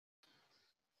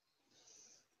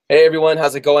Hey everyone,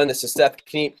 how's it going? This is Seth,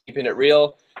 keeping it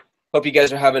real. Hope you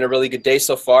guys are having a really good day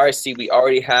so far. I see we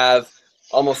already have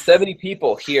almost 70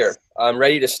 people here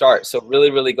ready to start. So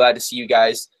really glad to see you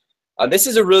guys. This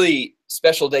is a really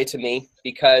special day to me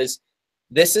because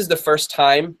this is the first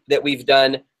time that we've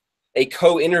done a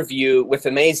co-interview with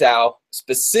Amazeowl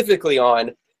specifically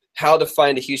on how to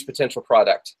find a huge potential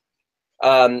product.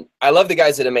 I love the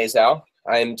guys at Amazeowl.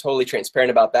 I'm totally transparent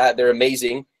about that. They're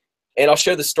amazing. And I'll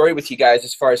share the story with you guys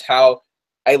as far as how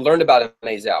I learned about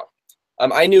Amazeowl.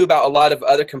 I knew about a lot of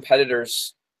other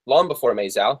competitors long before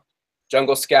Amazeowl.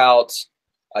 Jungle Scout,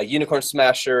 Unicorn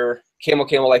Smasher,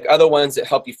 Camel, like other ones that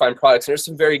help you find products. And there's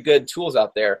some very good tools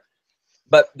out there.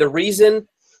 But the reason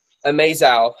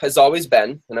Amazeowl has always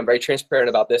been, and I'm very transparent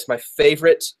about this, my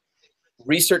favorite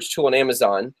research tool on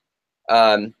Amazon,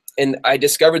 and I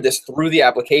discovered this through the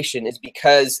application, is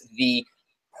because the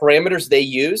parameters they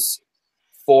use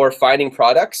for finding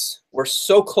products were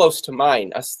so close to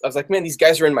mine. I was like, man, these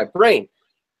guys are in my brain.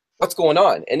 What's going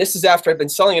on? And this is after I've been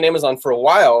selling on Amazon for a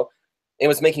while and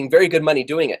was making very good money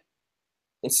doing it.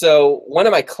 And so one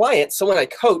of my clients, someone I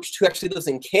coached who actually lives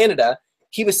in Canada,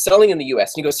 he was selling in the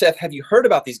US. And he goes, Seth, have you heard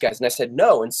about these guys? And I said,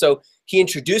 no. And so he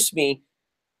introduced me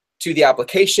to the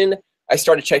application. I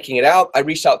started checking it out. I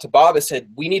reached out to Bob. I said,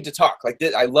 we need to talk. Like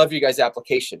this, I love your guys'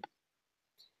 application.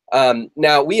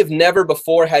 Now, we have never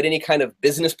before had any kind of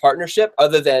business partnership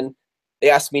other than they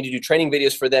asked me to do training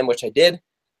videos for them, which I did.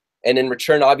 And in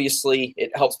return, obviously,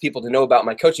 it helps people to know about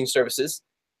my coaching services.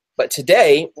 But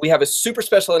today, we have a super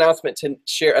special announcement to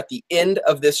share at the end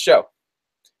of this show.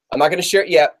 I'm not going to share it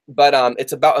yet, but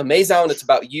it's about Amazeowl, and it's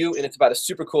about you, and it's about a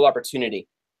super cool opportunity.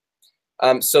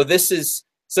 So this is,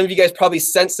 some of you guys probably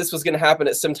sensed this was going to happen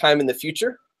at some time in the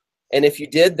future. And if you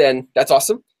did, then that's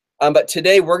awesome. But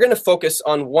today we're going to focus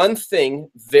on one thing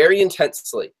very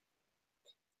intensely,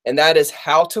 and that is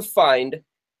how to find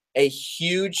a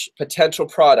huge potential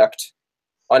product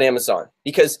on Amazon.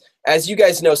 Because as you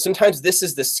guys know, sometimes this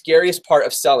is the scariest part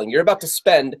of selling. You're about to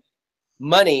spend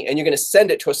money and you're going to send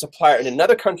it to a supplier in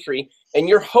another country, and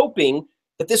you're hoping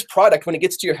that this product, when it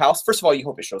gets to your house, first of all, you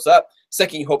hope it shows up.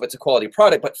 Second, you hope it's a quality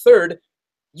product. But third,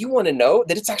 you want to know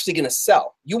that it's actually going to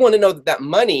sell. You want to know that that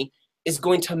money is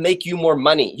going to make you more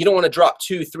money. You don't want to drop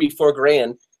 2, 3, 4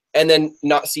 grand and then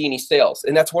not see any sales.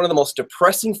 And that's one of the most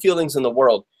depressing feelings in the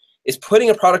world, is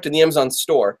putting a product in the Amazon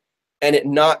store and it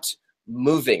not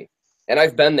moving. And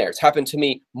I've been there. It's happened to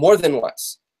me more than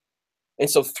once. And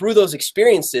so through those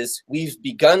experiences, we've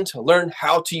begun to learn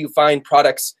how to find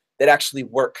products that actually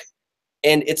work.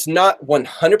 And it's not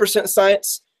 100%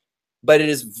 science, but it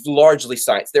is largely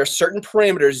science. There are certain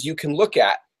parameters you can look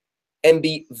at and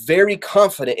be very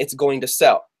confident it's going to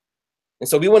sell. And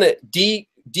so we want to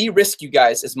de-risk you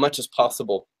guys as much as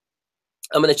possible.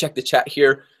 I'm going to check the chat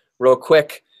here real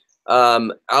quick.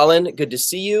 Alan, good to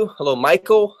see you. Hello,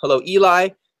 Michael. Hello, Eli.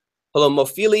 Hello,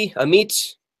 Mofili.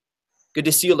 Amit. Good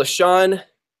to see you, LaShawn.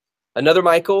 Another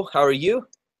Michael, how are you?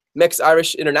 Mex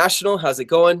Irish International, how's it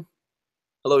going?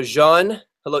 Hello, Jean.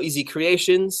 Hello, Easy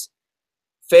Creations.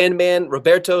 Fanman,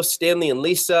 Roberto, Stanley and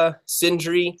Lisa,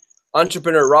 Sindri,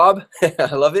 Entrepreneur Rob,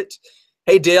 I love it.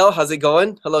 Hey Dale, how's it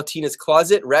going? Hello, Tina's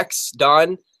Closet, Rex,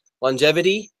 Don,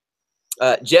 Longevity.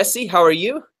 Jesse, how are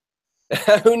you?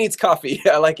 Who needs coffee?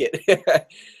 I like it.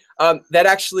 That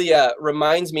actually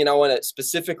reminds me, and I want to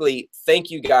specifically thank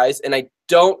you guys, and I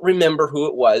don't remember who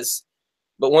it was,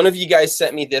 but one of you guys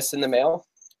sent me this in the mail.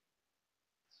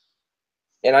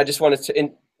 And I just wanted to,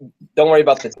 and don't worry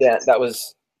about the dent. That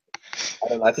was, I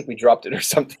don't know, I think we dropped it or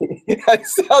something. It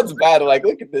sounds bad. I'm like,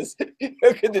 look at this.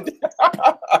 Look at the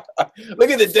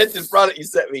dented product you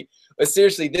sent me. But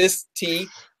seriously, this tea.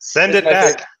 Send it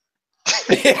back.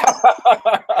 Yeah.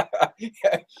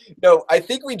 No, I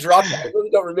think we dropped it. I really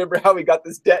don't remember how we got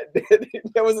this dent.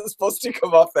 It wasn't supposed to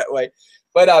come off that way.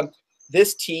 But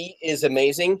this tea is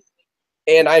amazing,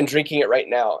 and I'm drinking it right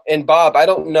now. And Bob, I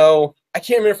don't know, I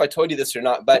can't remember if I told you this or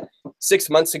not, but 6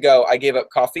 months ago, I gave up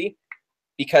coffee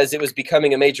because it was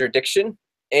becoming a major addiction,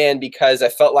 and because I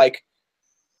felt like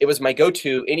it was my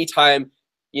go-to anytime,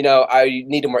 you know, I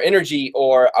needed more energy,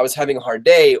 or I was having a hard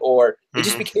day, or it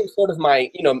just became sort of my,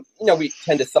 you know, we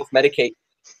tend to self-medicate,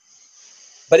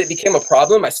 but it became a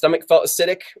problem. My stomach felt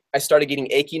acidic. I started getting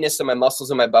achiness in my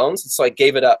muscles and my bones, and so I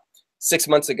gave it up 6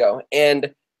 months ago.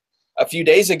 And a few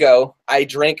days ago, I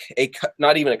drank a cup,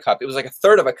 not even a cup. It was like a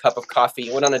third of a cup of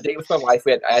coffee. I went on a date with my wife.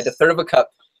 I had a third of a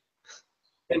cup.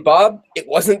 And Bob, it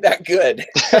wasn't that good.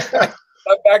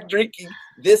 I'm back drinking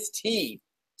this tea.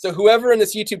 So whoever in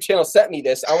this YouTube channel sent me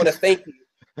this, I want to thank you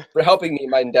for helping me in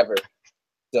my endeavor.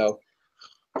 So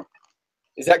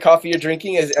is that coffee you're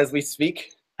drinking as we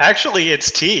speak? Actually,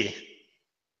 it's tea.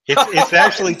 It's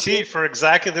actually T for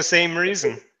exactly the same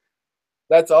reason.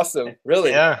 That's awesome.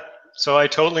 Really? Yeah. So I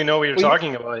totally know what you're Well,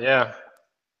 talking about. Yeah.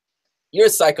 you're a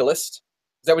cyclist.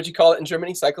 Is that what you call it in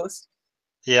Germany? Cyclist?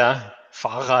 Yeah.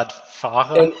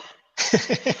 Fahrradfahrer. And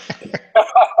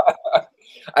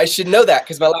I should know that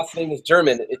because my last name is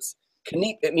German. It's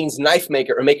Kniep. It means knife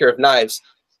maker or maker of knives.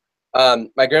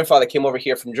 My grandfather came over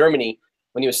here from Germany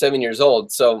when he was 7 years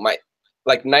old. So my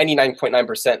like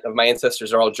 99.9% of my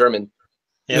ancestors are all German.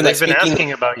 Yeah, Even I they've been speak English.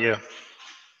 asking about you.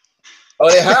 Oh,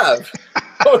 they have.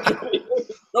 Okay.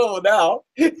 Oh, now.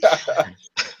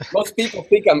 Most people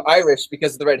think I'm Irish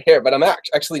because of the red hair, but I'm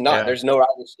actually not. Yeah. There's no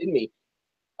Irish in me.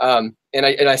 And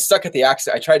I suck at the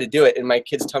accent. I try to do it, and my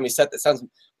kids tell me, Seth, that sounds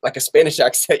like a Spanish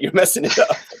accent. You're messing it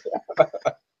up.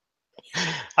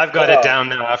 I've got it down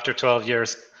now after 12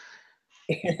 years.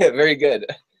 Very good.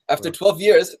 After 12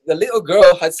 years, the little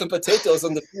girl had some potatoes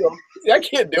on the field. See, I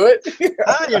can't do it.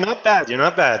 Ah, you're not bad. You're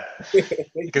not bad. Thank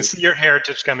You can you. see your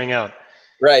heritage coming out.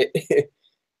 Right.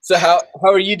 So how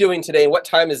are you doing today? What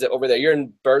time is it over there? You're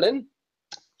in Berlin?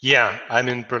 Yeah, I'm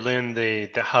in Berlin, the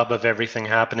hub of everything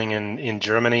happening in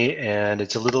Germany, and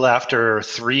it's a little after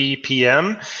 3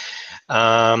 p.m.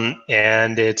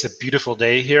 And it's a beautiful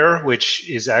day here, which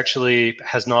is actually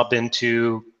has not been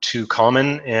too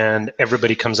common, and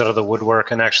everybody comes out of the woodwork.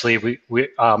 And actually,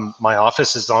 my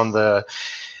office is on the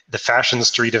fashion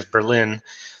street of Berlin,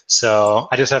 so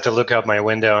I just have to look out my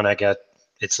window, and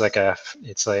it's like a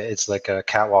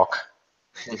catwalk.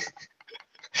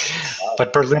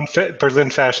 But Berlin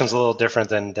fashion's a little different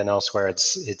than elsewhere.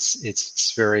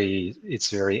 It's very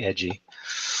edgy.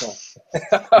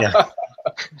 Yeah.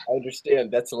 I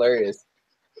understand. That's hilarious.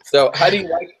 So how do you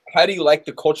like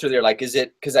the culture there? Like, is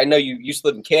it because I know you used to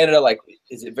live in Canada? Like,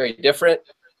 is it very different?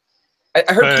 I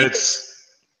heard people. It's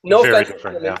No very offense to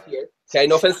different. Germans Yeah. here. Okay,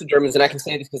 no offense to Germans, and I can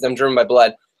say this because I'm German by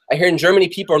blood. I hear in Germany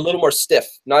people are a little more stiff,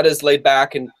 not as laid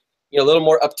back, and a little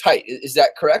more uptight. Is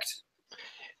that correct?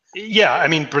 Yeah, I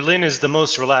mean, Berlin is the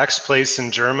most relaxed place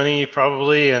in Germany,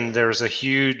 probably, and there's there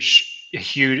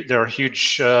are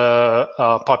huge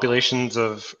populations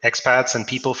of expats and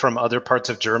people from other parts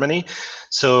of Germany.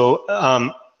 So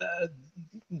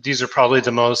these are probably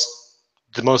the most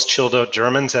chilled out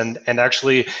Germans, and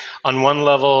actually, on one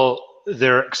level,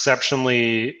 they're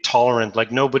exceptionally tolerant.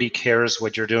 Like nobody cares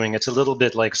what you're doing. It's a little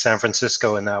bit like San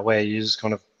Francisco in that way. You just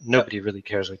kind of nobody really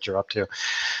cares what you're up to.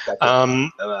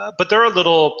 Gotcha. But there are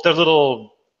little,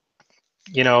 little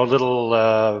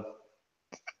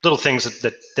things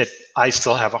that I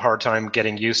still have a hard time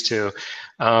getting used to.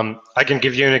 I can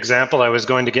give you an example. I was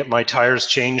going to get my tires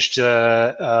changed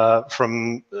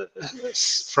from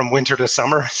winter to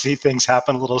summer. See, things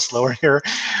happen a little slower here.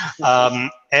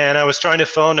 And I was trying to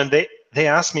phone, and they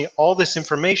asked me all this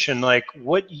information, like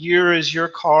what year is your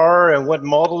car and what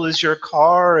model is your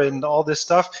car and all this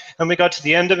stuff. And we got to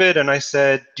the end of it, and I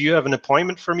said, "Do you have an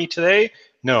appointment for me today?"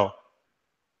 "No."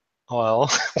 "Well,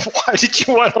 why did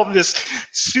you want all this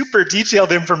super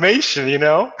detailed information,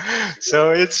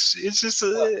 So it's just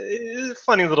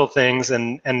funny little things.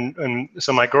 And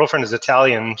so my girlfriend is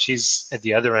Italian. She's at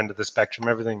the other end of the spectrum.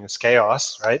 Everything is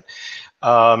chaos, right?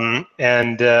 So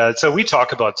we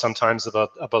talk sometimes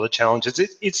about the challenges.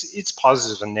 It's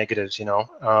positives and negatives,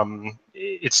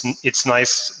 It's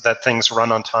nice that things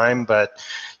run on time, but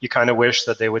you kind of wish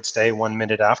that they would stay 1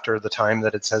 minute after the time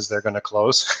that it says they're going to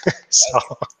close. So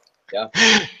Yeah.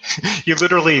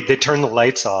 they turn the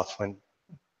lights off and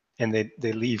they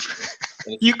leave.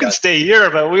 You can Gotcha. stay here,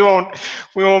 but we won't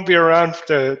be around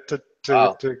to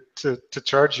Wow.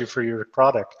 charge you for your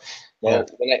product. Well,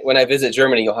 Yeah. when I visit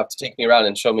Germany, you'll have to take me around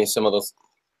and show me some of those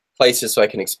places so I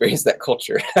can experience that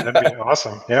culture. That'd be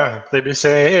awesome. Yeah. They'd be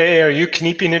saying, "Hey, are you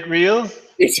keeping it real?"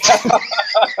 If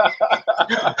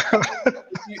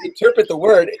you interpret the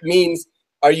word, it means,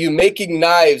 are you making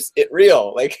knives it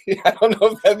real? Like, I don't know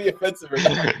if that'd be offensive or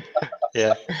not.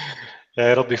 Yeah.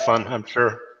 Yeah, it'll be fun, I'm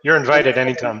sure. You're invited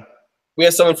anytime. We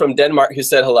have someone from Denmark who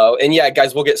said hello. And yeah,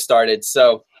 guys, we'll get started.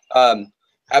 So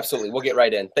absolutely, we'll get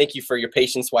right in. Thank you for your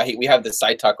patience while we have this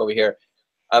side talk over here.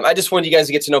 I just wanted you guys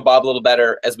to get to know Bob a little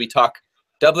better as we talk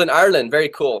Dublin, Ireland. Very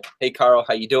cool. Hey, Carl,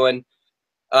 how you doing?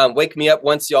 Wake me up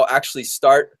once y'all actually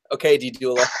start. Okay,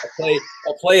 Dula.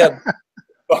 I'll play a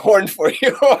horn for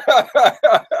you.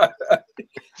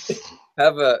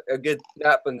 Have a good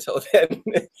nap until then.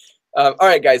 All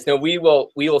right, guys. No, we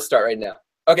will start right now.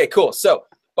 Okay, cool. So,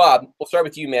 Bob, we'll start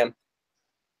with you, man.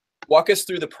 Walk us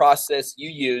through the process you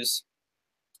use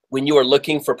when you are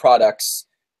looking for products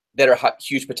that are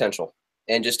huge potential,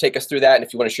 and just take us through that. And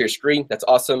if you want to share your screen, that's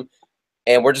awesome.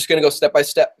 And we're just going to go step by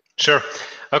step. Sure.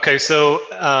 Okay. So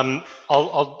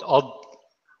I'll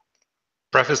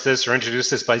preface this or introduce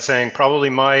this by saying probably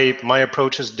my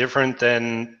approach is different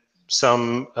than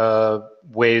some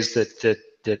ways that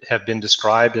have been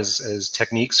described as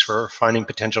techniques for finding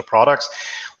potential products.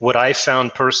 What I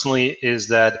found personally is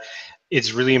that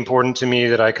it's really important to me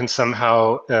that I can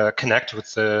somehow connect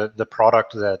with the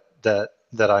product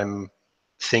that I'm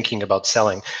thinking about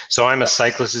selling. So I'm a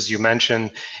cyclist, as you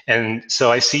mentioned, and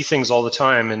so I see things all the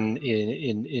time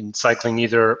in cycling,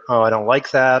 either, oh, I don't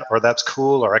like that, or that's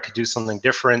cool, or I could do something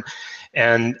different.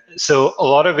 And so a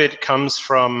lot of it comes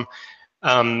from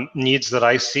needs that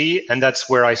I see, and that's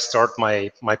where I start my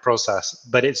process,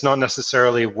 but it's not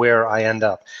necessarily where I end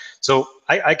up. So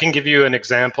I can give you an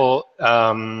example.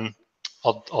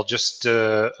 I'll just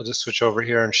switch over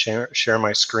here and share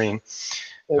my screen.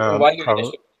 While you're going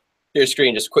to your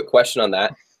screen, just a quick question on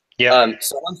that. Yeah.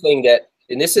 So one thing that,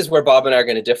 and this is where Bob and I are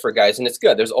going to differ, guys, and it's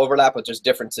good. There's overlap, but there's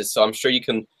differences. So I'm sure you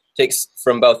can take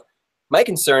from both. My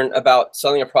concern about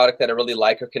selling a product that I really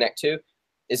like or connect to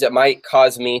is it might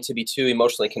cause me to be too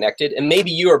emotionally connected. And maybe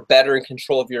you are better in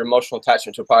control of your emotional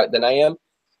attachment to a product than I am.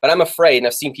 But I'm afraid, and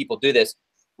I've seen people do this,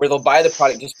 where they'll buy the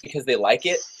product just because they like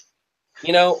it,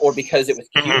 you know, or because it was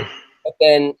cute. But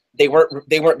then they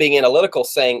weren't being analytical,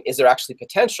 saying, is there actually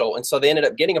potential? And so they ended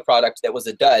up getting a product that was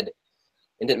a dud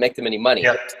and didn't make them any money.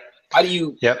 Yep. How do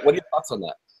you, Yep. what are your thoughts on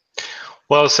that?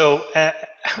 Well, so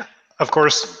of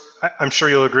course, I'm sure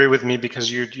you'll agree with me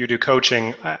because you do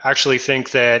coaching. I actually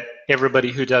think that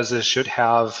everybody who does this should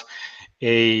have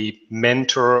a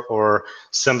mentor or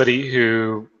somebody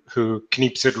who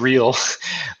keeps it real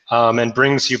and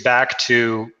brings you back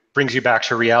to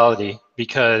reality,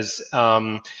 because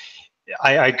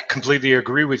I completely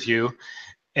agree with you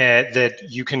that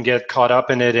you can get caught up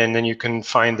in it, and then you can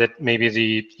find that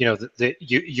maybe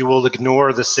you will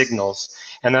ignore the signals,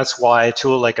 and that's why a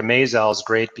tool like Amazeowl is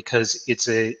great, because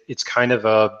it's kind of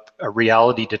a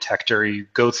reality detector. You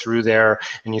go through there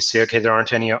and you see, okay, there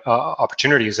aren't any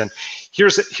opportunities. And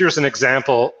here's an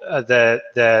example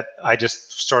that I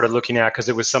just started looking at because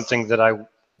it was something that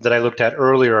I looked at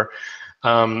earlier,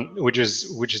 which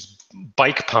is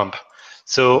bike pump.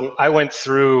 So I went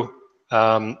through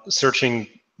searching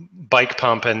bike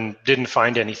pump and didn't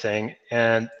find anything,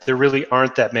 and there really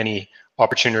aren't that many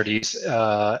opportunities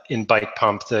in bike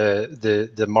pump.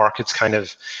 The market's kind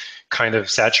of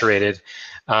saturated.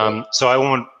 So I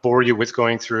won't bore you with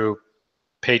going through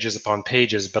pages upon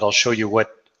pages, but I'll show you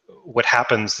what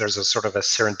happens. There's a sort of a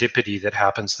serendipity that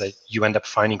happens, that you end up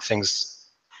finding things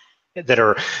that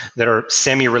are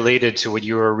semi-related to what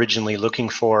you were originally looking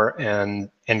for, and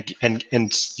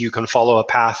you can follow a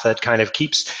path that kind of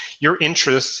keeps your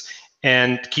interests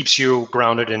and keeps you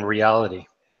grounded in reality.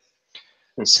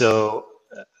 So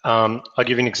I'll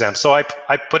give you an example. So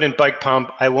I put in bike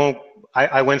pump. I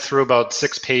went through about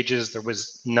 6 pages. There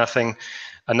was nothing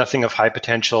of high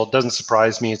potential. Doesn't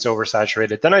surprise me. It's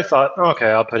oversaturated. Then I thought,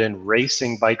 okay, I'll put in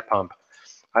racing bike pump.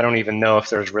 I don't even know if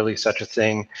there's really such a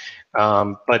thing,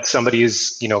 but somebody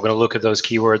is going to look at those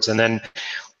keywords. And then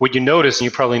what you notice, and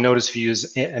you probably notice if you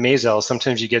use Amazeowl,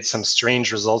 sometimes you get some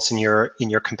strange results in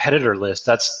your competitor list.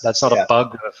 That's not a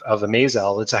bug of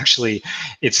Amazeowl.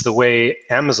 It's the way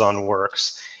Amazon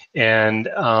works, and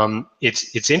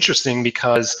it's interesting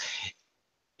because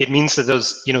it means that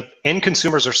those end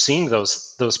consumers are seeing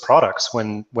those products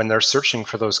when they're searching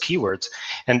for those keywords.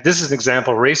 And this is an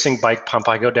example: racing bike pump.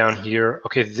 I go down here.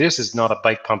 Okay, this is not a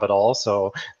bike pump at all,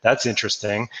 so that's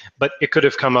interesting. But it could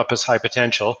have come up as high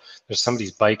potential. There's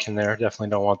somebody's bike in there. Definitely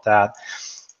don't want that.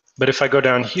 But if I go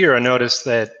down here, I notice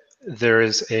that there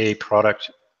is a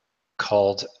product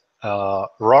called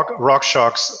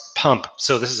RockShox Pump.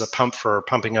 So this is a pump for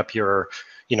pumping up your,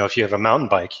 if you have a mountain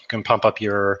bike, you can pump up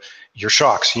your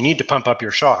shocks. You need to pump up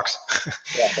your shocks.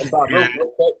 And Bob,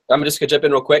 real quick, I'm just gonna jump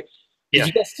in real quick. Did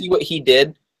you guys see what he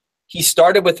did? He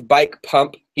started with bike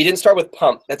pump. He didn't start with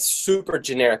pump. That's super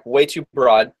generic, way too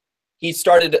broad. He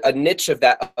started a niche of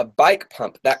that, a bike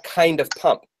pump, that kind of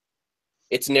pump.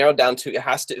 It's narrowed down to, it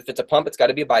has to, if it's a pump, it's got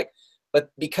to be a bike. But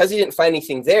because he didn't find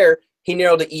anything there, he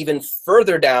narrowed it even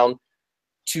further down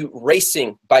to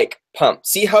racing bike pump.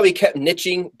 See how he kept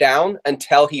niching down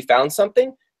until he found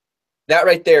something? That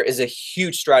right there is a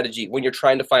huge strategy when you're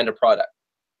trying to find a product.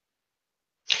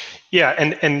 Yeah,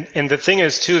 and the thing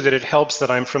is too that it helps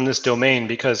that I'm from this domain,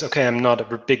 because okay, I'm not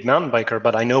a big mountain biker,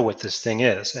 but I know what this thing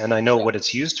is and I know what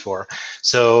it's used for.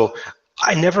 So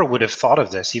I never would have thought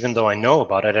of this, even though I know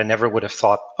about it. I never would have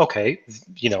thought, okay,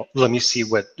 let me see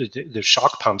what the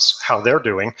shock pumps, how they're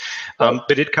doing.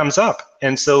 But it comes up,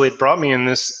 and so it brought me in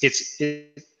this.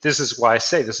 this is why I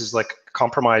say this is like a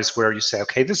compromise where you say,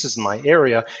 okay, this is my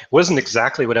area. It wasn't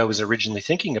exactly what I was originally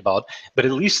thinking about, but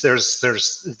at least there's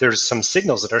some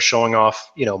signals that are showing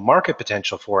off, you know, market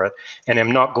potential for it, and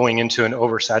I'm not going into an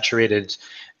oversaturated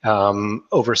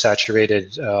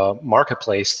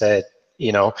marketplace that,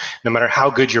 you know, no matter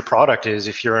how good your product is,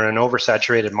 if you're in an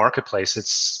oversaturated marketplace,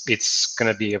 it's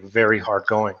going to be a very hard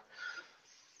going.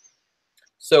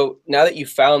 So now that you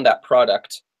found that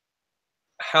product,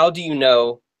 how do you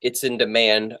know it's in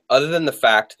demand other than the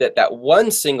fact that that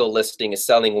one single listing is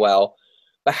selling well?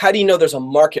 But how do you know there's a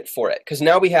market for it? Because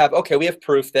now we have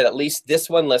proof that at least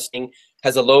this one listing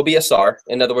has a low BSR.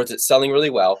 In other words, it's selling really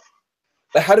well.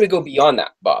 But how do we go beyond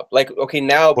that, Bob? Like, okay,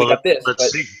 now we got this.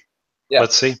 Let's see. Yeah.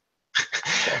 Let's see.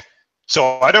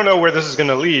 So I don't know where this is going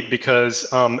to lead, because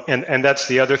and that's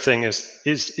the other thing is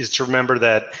to remember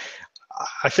that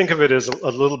I think of it as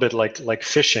a little bit like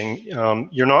fishing.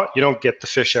 You don't get the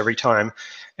fish every time,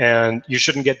 and you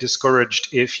shouldn't get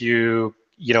discouraged if you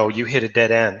hit a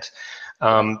dead end,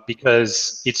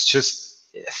 because it's just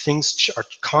things are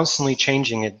constantly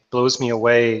changing. It blows me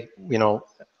away, you know.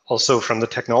 Also from the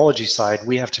technology side,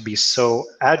 we have to be so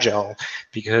agile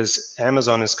because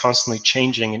Amazon is constantly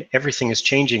changing and everything is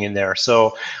changing in there.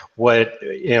 So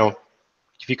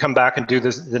if you come back and do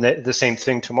the same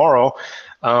thing tomorrow,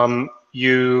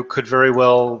 you could very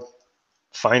well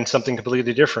find something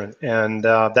completely different. And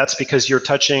that's because you're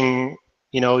touching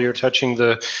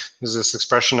there's this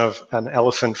expression of an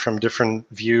elephant from different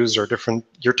views, or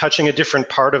you're touching a different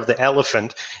part of the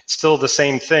elephant. It's still the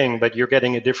same thing, but you're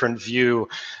getting a different view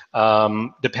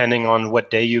depending on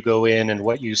what day you go in and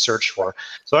what you search for.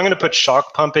 So I'm going to put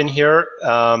shock pump in here.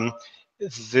 I'm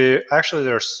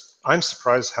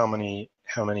surprised how many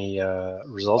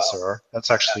results there are.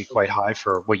 That's actually quite high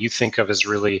for what you think of as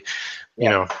really,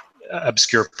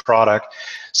 obscure product.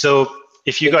 So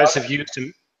if you guys have used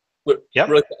them. Yeah.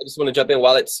 Really, I just want to jump in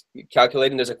while it's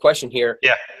calculating. There's a question here.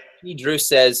 Yeah. Drew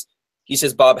says,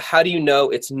 Bob, how do you know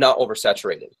it's not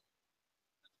oversaturated?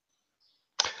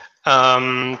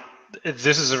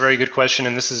 This is a very good question,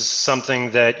 and this is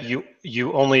something that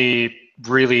you only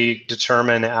really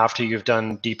determine after you've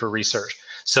done deeper research.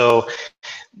 So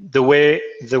the way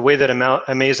that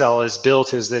Amazeowl is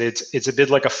built is that it's a bit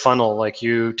like a funnel. Like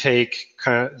you take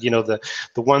kind of the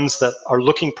ones that are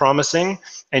looking promising,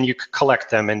 and you collect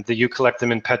them, and you collect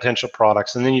them in potential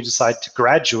products, and then you decide to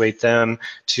graduate them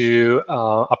to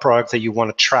a product that you want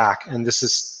to track. And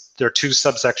there are two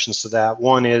subsections to that.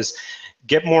 One is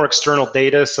get more external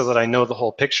data so that I know the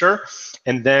whole picture,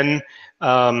 and then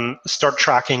start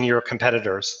tracking your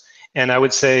competitors. And I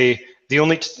would say the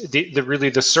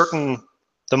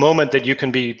moment that you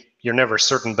can be, you're never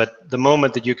certain, but the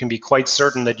moment that you can be quite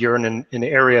certain that you're in an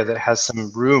area that has some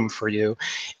room for you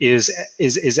is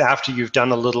after you've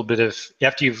done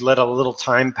after you've let a little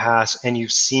time pass and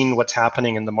you've seen what's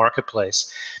happening in the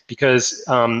marketplace. Because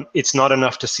it's not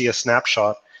enough to see a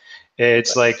snapshot.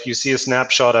 It's like you see a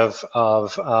snapshot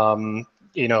of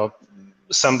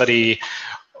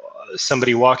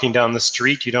somebody walking down the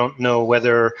street. You don't know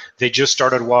whether they just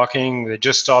started walking, they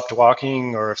just stopped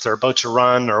walking, or if they're about to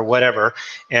run or whatever.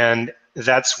 And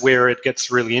that's where it gets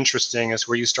really interesting, is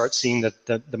where you start seeing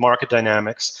the market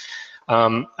dynamics.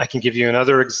 I can give you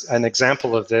an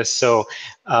example of this. So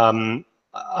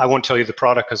I won't tell you the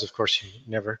product because, of course, you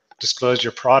never disclose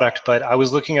your product. But I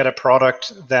was looking at a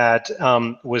product that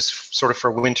was sort of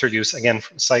for winter use, again,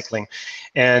 for cycling.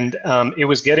 And it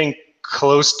was getting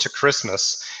close to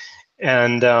Christmas.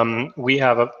 And we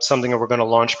have something that we're going to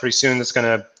launch pretty soon that's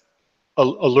going to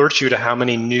alert you to how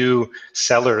many new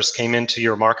sellers came into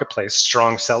your marketplace,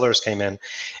 strong sellers came in.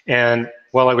 And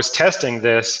while I was testing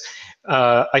this,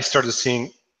 I started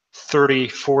seeing 30,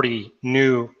 40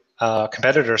 new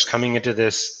competitors coming into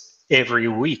this every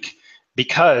week,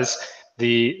 because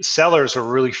the sellers are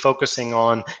really focusing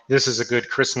on, this is a good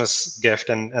Christmas gift,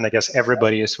 and I guess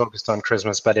everybody is focused on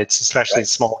Christmas, but it's especially a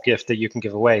small gift that you can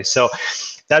give away. So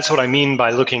that's what I mean by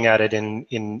looking at it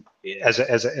as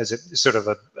a sort of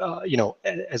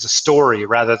as a story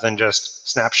rather than just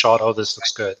snapshot. Oh, this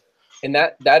looks good. And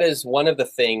that is one of the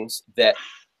things that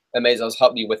Amazeowl has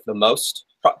helped me with the most,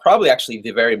 probably actually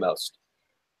the very most.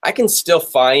 I can still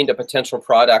find a potential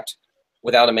product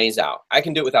without Amazeowl. I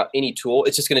can do it without any tool.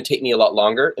 It's just going to take me a lot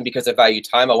longer. And because I value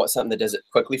time, I want something that does it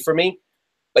quickly for me.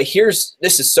 But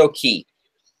this is so key.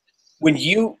 When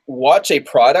you watch a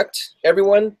product,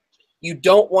 everyone, you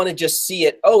don't want to just see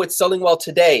it. Oh, it's selling well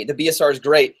today. The BSR is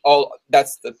great. Oh,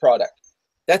 that's the product.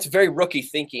 That's very rookie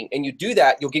thinking. And you do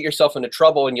that, you'll get yourself into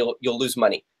trouble and you'll lose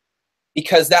money.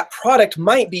 Because that product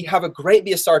might have a great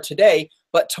BSR today,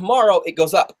 but tomorrow it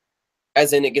goes up.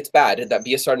 as in it gets bad, and that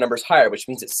BSR number is higher, which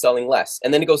means it's selling less.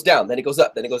 And then it goes down, then it goes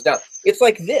up, then it goes down. It's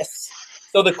like this.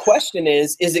 So the question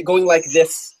is it going like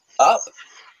this up?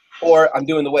 Or I'm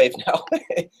doing the wave now.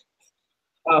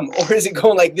 Or is it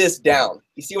going like this down?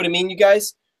 You see what I mean, you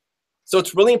guys? So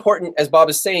it's really important, as Bob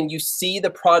is saying, you see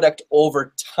the product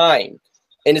over time.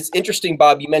 And it's interesting,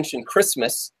 Bob, you mentioned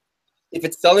Christmas. If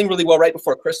it's selling really well right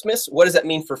before Christmas, what does that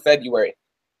mean for February?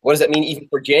 What does that mean even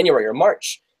for January or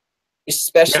March?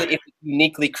 Especially if it's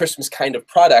uniquely Christmas kind of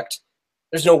product.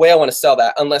 There's no way I want to sell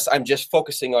that unless I'm just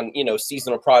focusing on, you know,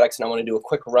 seasonal products and I want to do a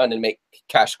quick run and make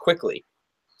cash quickly.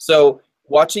 So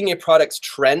watching a product's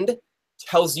trend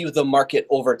tells you the market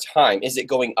over time. Is it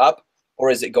going up or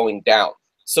is it going down?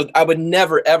 So I would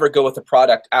never, ever go with a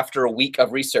product after a week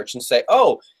of research and say,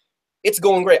 oh, it's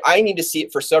going great. I need to see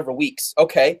it for several weeks.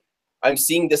 Okay, I'm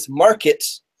seeing this market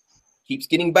keeps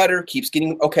getting better, keeps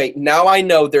getting, okay, now I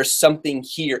know there's something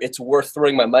here it's worth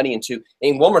throwing my money into.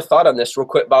 And one more thought on this real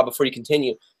quick, Bob, before you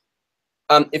continue.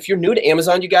 If you're new to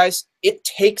Amazon, you guys, it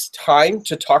takes time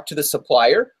to talk to the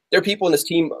supplier. There are people in this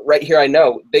team right here I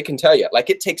know, they can tell you, like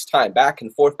it takes time, back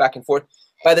and forth, back and forth.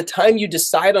 By the time you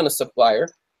decide on a supplier,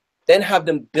 then have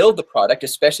them build the product,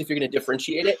 especially if you're going to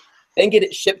differentiate it, then get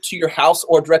it shipped to your house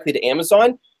or directly to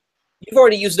Amazon, you've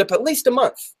already used up at least a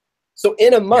month. So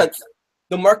in a month,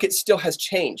 the market still has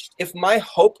changed. If my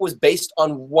hope was based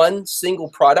on one single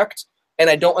product and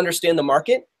I don't understand the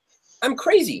market, I'm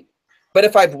crazy. But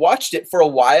if I've watched it for a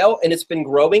while and it's been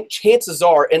growing, chances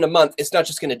are in a month, it's not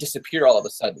just going to disappear all of a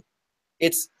sudden.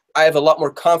 I have a lot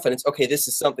more confidence. Okay, this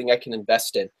is something I can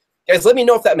invest in. Guys, let me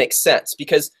know if that makes sense,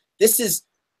 because this is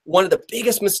one of the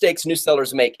biggest mistakes new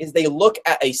sellers make is they look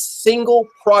at a single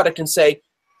product and say,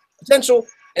 potential,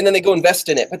 and then they go invest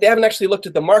in it. But they haven't actually looked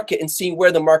at the market and seen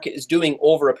where the market is doing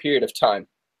over a period of time.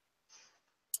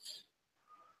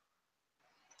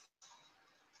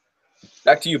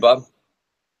 Back to you, Bob.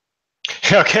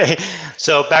 Okay,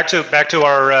 so back to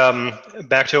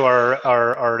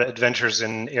our adventures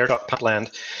in airdrop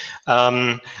puntland.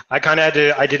 I kind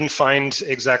of I didn't find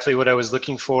exactly what I was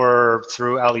looking for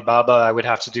through Alibaba. I would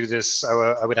have to do this.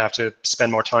 I would have to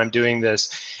spend more time doing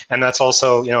this, and that's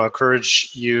also, you know,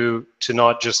 encourage you to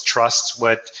not just trust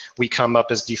what we come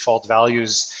up as default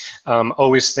values.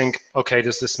 Always think, okay,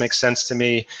 does this make sense to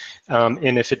me?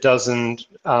 And if it doesn't,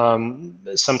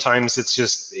 sometimes it's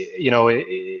just, you know,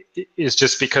 it's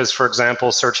just because, for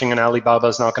example, searching in Alibaba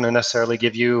is not going to necessarily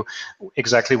give you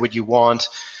exactly what you want.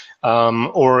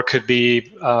 Or it could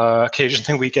be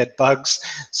occasionally we get bugs,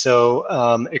 so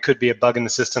it could be a bug in the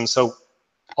system. So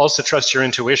also trust your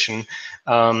intuition.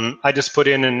 I just put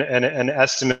in an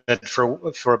estimate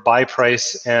for a buy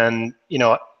price, and you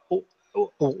know,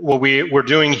 what we're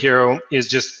doing here is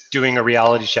just doing a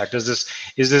reality check. Is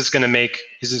this going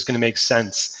to make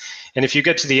sense? And if you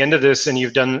get to the end of this and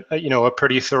you've done, you know, a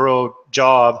pretty thorough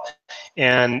job,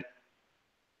 and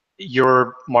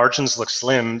your margins look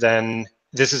slim, then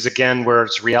this is again where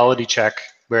it's reality check,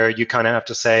 where you kind of have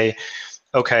to say,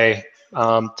 okay,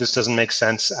 this doesn't make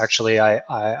sense. Actually,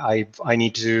 I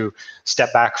need to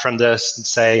step back from this and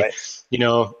say, right, you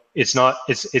know, it's not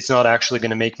actually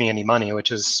going to make me any money,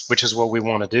 which is what we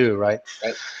want to do, right?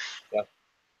 Right.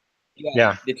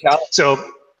 Yeah. So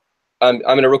I'm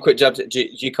going to real quick jump to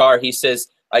G-Car. He says,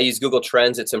 I use Google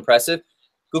Trends. It's impressive.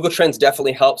 Google Trends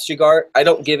definitely helps, Jigar. I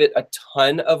don't give it a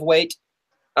ton of weight.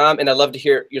 And I'd love to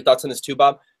hear your thoughts on this too,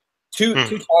 Bob. Two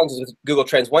challenges with Google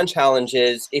Trends. One challenge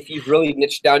is if you've really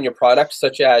niched down your product,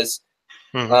 such as,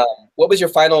 what was your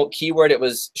final keyword? It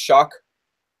was shock.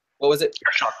 What was it?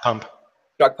 Shock pump.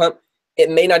 Shock pump. It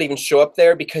may not even show up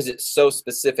there because it's so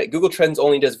specific. Google Trends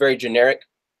only does very generic,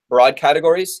 broad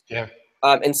categories. Yeah.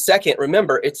 And second,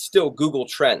 remember, it's still Google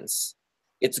Trends.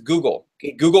 It's Google.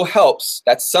 Google helps.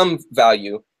 That's some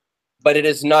value, but it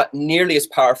is not nearly as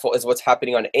powerful as what's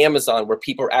happening on Amazon, where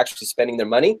people are actually spending their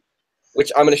money,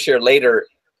 which I'm going to share later.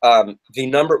 The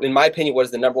number, in my opinion, what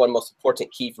is the #1 most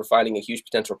important key for finding a huge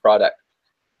potential product?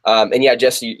 And yeah,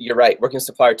 Jesse, you're right. Working with a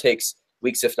supplier takes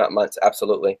weeks, if not months.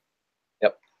 Absolutely.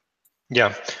 Yep.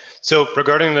 Yeah. So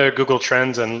regarding the Google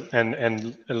Trends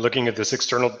and looking at this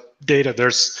external data,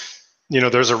 there's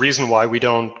a reason why we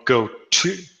don't go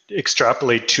to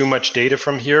extrapolate too much data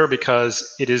from here,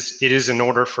 because it is in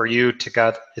order for you to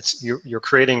get, you're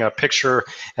creating a picture,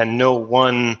 and no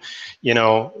one, you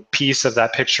know, piece of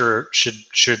that picture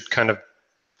should kind of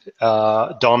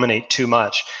dominate too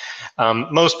much.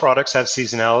 Most products have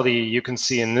seasonality. You can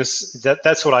see in this,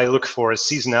 that's what I look for, is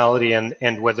seasonality,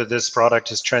 and whether this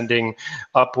product is trending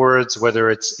upwards, whether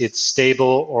it's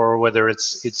stable, or whether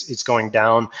it's going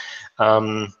down.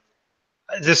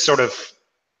 This sort of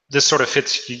this sort of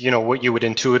fits, what you would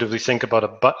intuitively think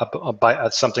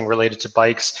about something related to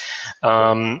bikes,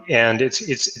 and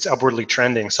it's upwardly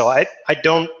trending. So I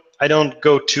don't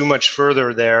go too much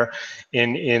further there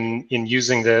in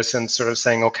using this and sort of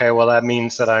saying, okay, well, that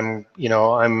means that I'm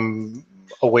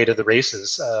away to the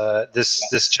races.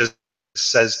 This just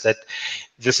says that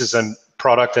this is a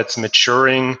product that's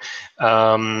maturing.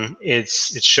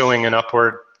 It's showing an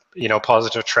upward,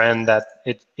 positive trend that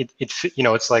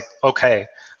it's like, okay,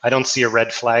 I don't see a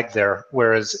red flag there.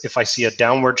 Whereas if I see a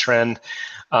downward trend,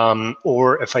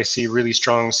 or if I see really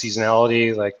strong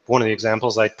seasonality, like one of the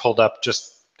examples I pulled up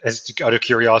just as out of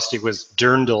curiosity was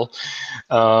dirndl,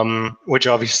 which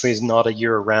obviously is not a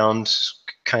year-round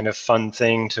kind of fun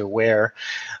thing to wear.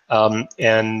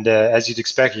 And as you'd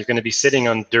expect, you're going to be sitting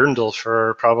on dirndl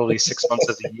for probably 6 months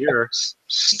of the year,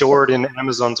 stored in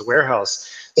Amazon's warehouse.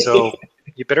 So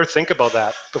you better think about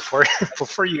that before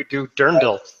you do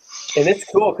dirndl. And it's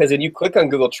cool because when you click on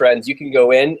Google Trends, you can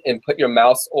go in and put your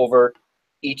mouse over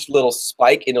each little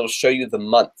spike, and it'll show you the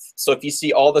month. So if you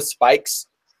see all the spikes,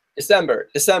 December,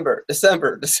 December,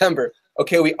 December, December.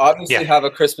 Okay, we obviously have a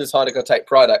Christmas Hanukkah type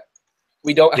product.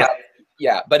 We don't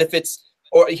have, but if it's,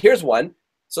 or here's one.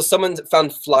 So someone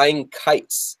found flying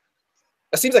kites.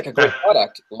 That seems like a great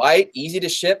product. Light, easy to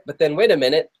ship, but then wait a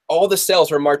minute, all the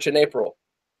sales were March and April.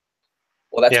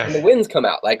 Well, that's when the winds come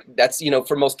out. Like that's,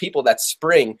 for most people, that's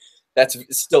spring. That's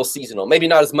still seasonal. Maybe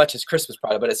not as much as Christmas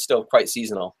product, but it's still quite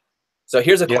seasonal. So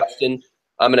here's a question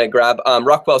I'm going to grab.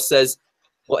 Rockwell says,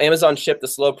 will Amazon ship the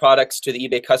slow products to the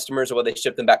eBay customers, or will they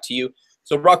ship them back to you?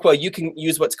 So Rockwell, you can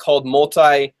use what's called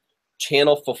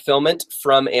multi-channel fulfillment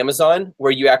from Amazon,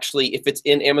 where you actually, if it's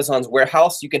in Amazon's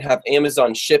warehouse, you can have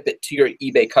Amazon ship it to your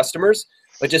eBay customers.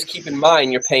 But just keep in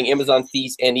mind, you're paying Amazon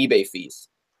fees and eBay fees.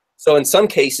 So in some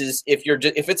cases, if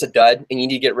it's a dud and you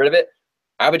need to get rid of it,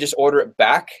 I would just order it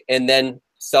back and then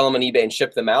sell them on eBay and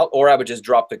ship them out, or I would just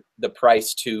drop the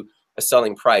price to a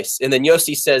selling price. And then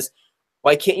Yossi says,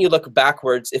 why can't you look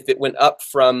backwards if it went up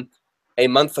from a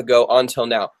month ago until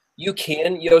now? You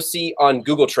can, Yossi, on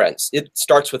Google Trends. It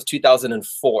starts with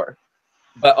 2004.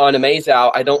 But on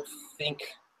Amazeowl, I don't think,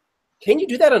 can you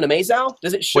do that on Amazeowl?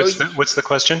 Does it show you? What's the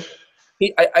question?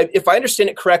 If I understand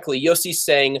it correctly, Yossi's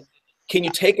saying, can you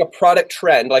take a product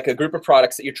trend, like a group of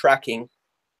products that you're tracking,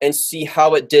 and see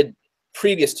how it did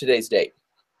previous to today's date?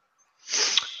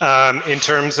 In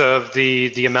terms of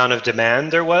the amount of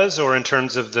demand there was, or in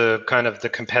terms of the kind of the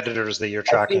competitors that you're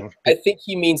tracking? I think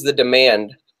he means the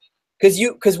demand.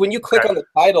 Because when you click on the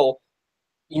title,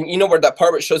 you know where that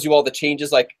part where it shows you all the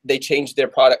changes, like they changed their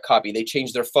product copy, they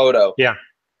changed their photo. Yeah.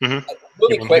 Mm-hmm.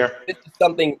 Really quick, this is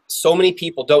something so many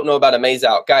people don't know about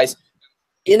Amazeowl. Guys,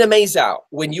 in Amazeowl,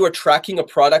 when you are tracking a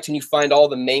product and you find all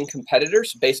the main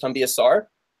competitors based on BSR,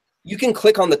 you can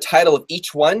click on the title of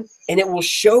each one and it will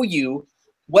show you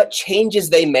what changes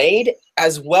they made,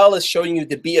 as well as showing you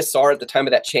the BSR at the time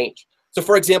of that change. So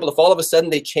for example, if all of a sudden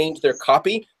they change their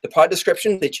copy, the product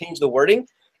description, they change the wording,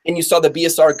 and you saw the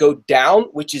BSR go down,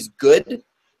 which is good,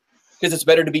 because it's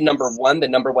better to be number 1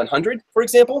 than number 100, for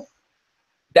example,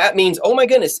 that means, oh my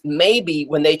goodness, maybe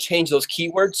when they change those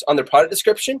keywords on their product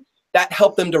description, that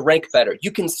helped them to rank better.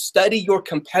 You can study your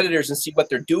competitors and see what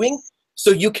they're doing,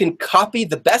 so you can copy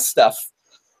the best stuff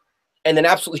and then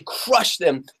absolutely crush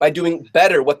them by doing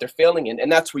better what they're failing in.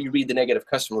 And that's where you read the negative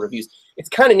customer reviews. It's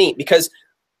kind of neat because,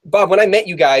 Bob, when I met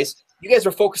you guys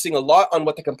were focusing a lot on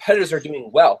what the competitors are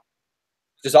doing well,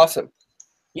 which is awesome.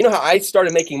 You know how I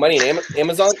started making money in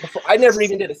Amazon? Before, I never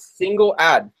even did a single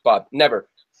ad, Bob, never.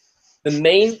 The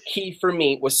main key for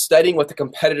me was studying what the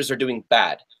competitors are doing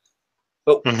bad.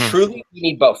 But truly, you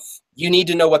need both. You need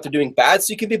to know what they're doing bad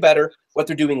so you can be better, what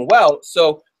they're doing well.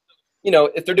 So,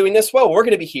 if they're doing this well, we're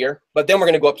going to be here, but then we're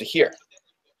going to go up to here.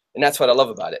 And that's what I love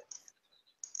about it.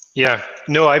 Yeah,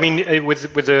 no, I mean, with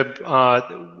the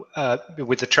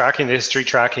tracking, the history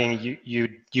tracking,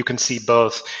 you can see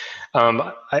both.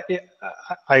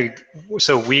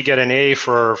 So we get an A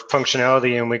for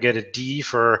functionality, and we get a D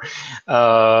for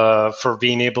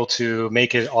being able to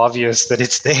make it obvious that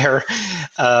it's there,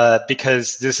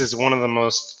 because this is one of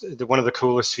the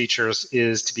coolest features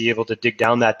is to be able to dig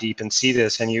down that deep and see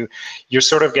this, and you're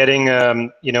sort of getting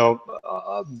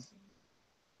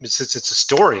it's a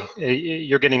story.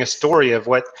 You're getting a story of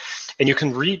what, and you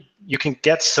can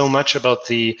get so much about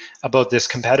this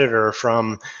competitor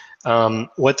from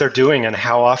what they're doing and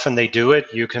how often they do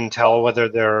it. You can tell whether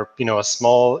they're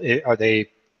are they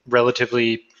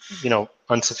relatively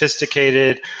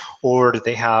unsophisticated, or do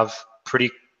they have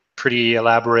pretty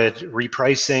elaborate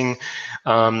repricing.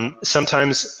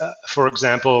 Sometimes, for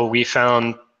example, we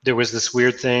found there was this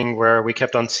weird thing where we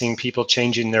kept on seeing people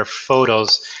changing their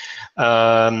photos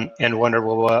and wonder,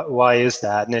 well, why is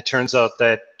that? And it turns out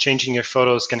that changing your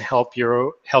photos can help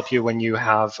you when you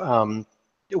have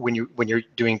when you're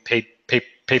doing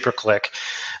pay-per-click.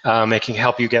 It can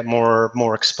help you get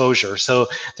more exposure. So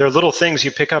there are little things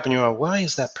you pick up and you go, why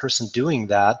is that person doing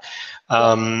that?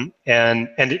 And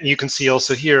you can see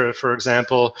also here, for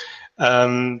example,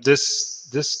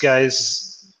 this guy's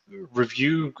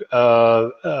reviews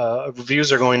are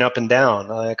going up and down.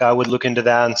 Like, I would look into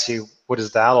that and see, what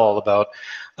is that all about?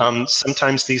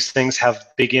 Sometimes these things have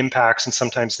big impacts and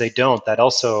sometimes they don't.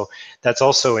 That's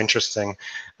also interesting.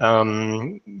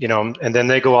 You know, and then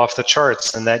they go off the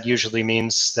charts, and that usually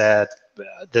means that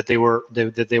they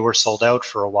were sold out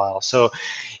for a while. So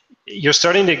you're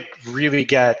starting to really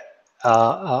get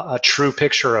a true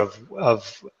picture of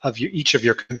each of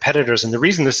your competitors. And the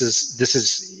reason this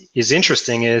is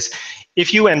interesting is,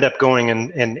 if you end up going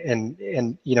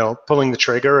and you know, pulling the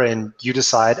trigger and you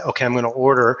decide, okay, I'm going to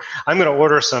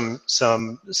order some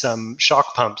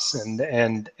shock pumps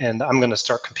and I'm going to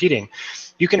start competing,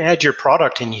 you can add your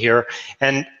product in here,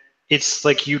 and it's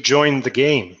like you joined the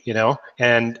game, you know.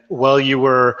 And while you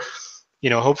were, you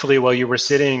know, hopefully while you were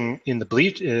sitting in the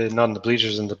not in the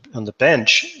bleachers, on the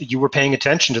bench, you were paying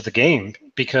attention to the game,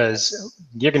 because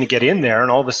you're going to get in there and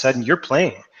all of a sudden you're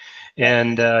playing,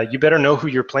 and you better know who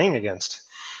you're playing against.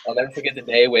 I'll never forget the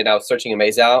day when I was searching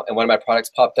Amazeowl and one of my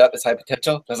products popped up as high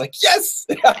potential. I was like, yes!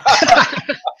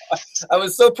 I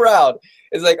was so proud.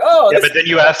 It's like, oh. Yeah, but then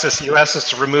you asked us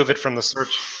to remove it from the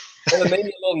search. Well, it made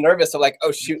me a little nervous. I'm like,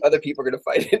 oh shoot, other people are going to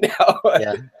fight it now.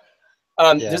 Yeah.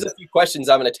 There's a few questions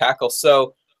I'm going to tackle.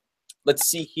 So let's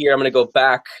see here. I'm going to go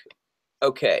back.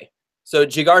 Okay. So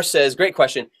Jigar says, great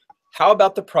question. How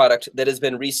about the product that has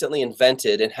been recently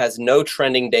invented and has no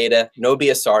trending data, no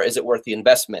BSR? Is it worth the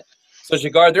investment? So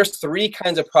Jigar, there's 3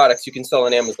 kinds of products you can sell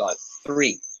on Amazon.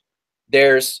 3.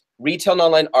 There's retail and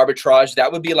online arbitrage.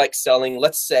 That would be like selling,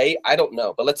 let's say, I don't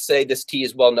know, but let's say this tea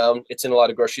is well known. It's in a lot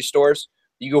of grocery stores.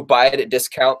 You go buy it at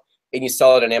discount and you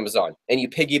sell it on Amazon, and you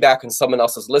piggyback on someone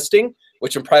else's listing,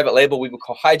 which in private label we would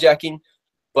call hijacking,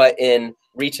 but in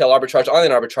retail arbitrage,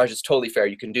 online arbitrage, it's totally fair.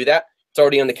 You can do that. It's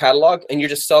already in the catalog, and you're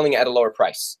just selling it at a lower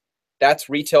price. That's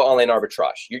retail online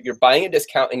arbitrage. You're buying a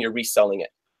discount and you're reselling it.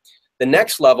 The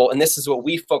next level, and this is what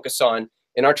we focus on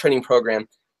in our training program,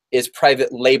 is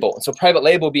private label. And so private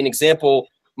label would be an example,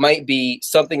 might be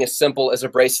something as simple as a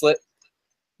bracelet,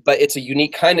 but it's a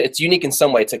unique it's unique in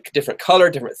some way. It's a different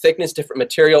color, different thickness, different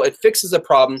material. It fixes a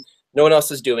problem no one else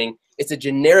is doing. It's a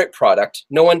generic product.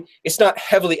 It's not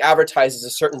heavily advertised as a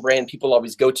certain brand people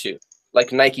always go to,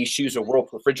 like Nike shoes or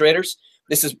Whirlpool refrigerators.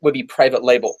 Would be private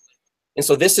label. And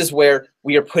so this is where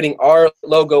we are putting our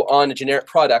logo on a generic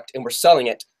product and we're selling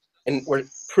it, and we're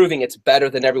proving it's better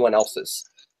than everyone else's.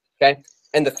 Okay?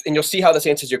 And you'll see how this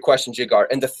answers your question, Jigar.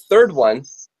 And the third one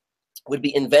would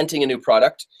be inventing a new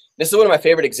product. This is one of my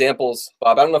favorite examples,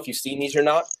 Bob. I don't know if you've seen these or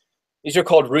not. These are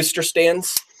called rooster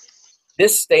stands.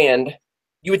 This stand,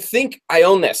 you would think I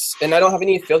own this, and I don't have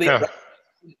any affiliate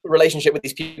relationship with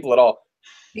these people at all.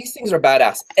 These things are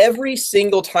badass. Every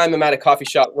single time I'm at a coffee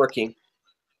shop working,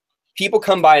 people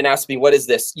come by and ask me, what is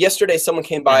this? Yesterday, someone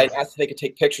came by and asked if they could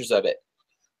take pictures of it.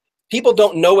 People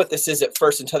don't know what this is at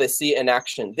first until they see it in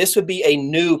action. This would be a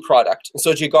new product. And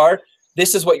so, Jigar,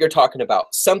 this is what you're talking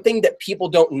about, something that people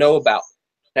don't know about.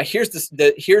 Now, here's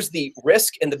the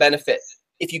risk and the benefit.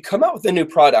 If you come out with a new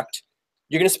product,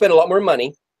 you're going to spend a lot more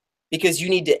money because you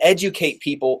need to educate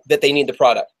people that they need the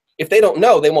product. If they don't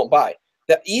know, they won't buy.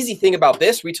 The easy thing about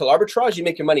this, retail arbitrage, you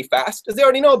make your money fast because they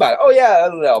already know about it. Oh, yeah,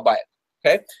 I'll buy it.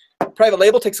 Okay. Private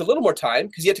label takes a little more time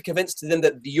because you have to convince them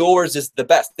that yours is the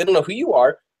best. They don't know who you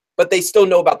are, but they still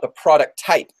know about the product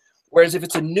type. Whereas if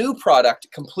it's a new product,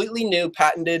 completely new,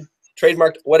 patented,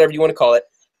 trademarked, whatever you want to call it,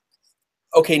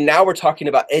 okay, now we're talking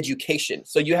about education.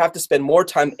 So you have to spend more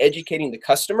time educating the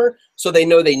customer so they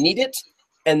know they need it,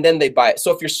 and then they buy it.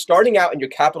 So if you're starting out and your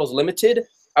capital is limited,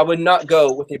 I would not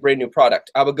go with a brand new product.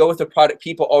 I would go with a product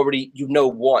people already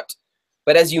want.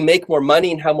 But as you make more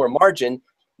money and have more margin,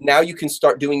 now you can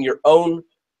start doing your own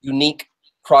unique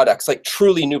products, like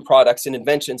truly new products and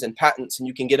inventions and patents, and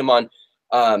you can get them on,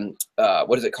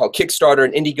 what is it called, Kickstarter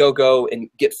and Indiegogo, and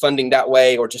get funding that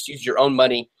way, or just use your own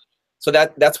money. So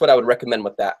that's what I would recommend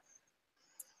with that.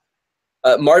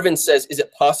 Marvin says, is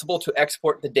it possible to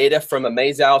export the data from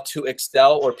Amazeowl to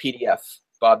Excel or PDF?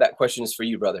 Bob, that question is for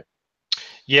you, brother.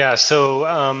 Yeah,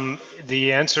 so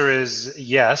the answer is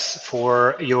yes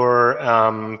for your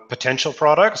potential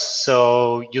products.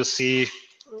 So you'll see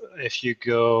if you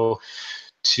go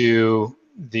to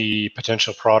the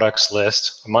potential products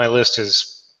list. My list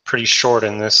is pretty short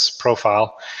in this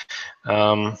profile.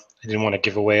 I didn't want to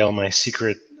give away all my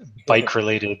secret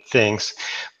bike-related things.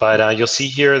 But you'll see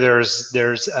here there's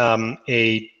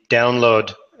a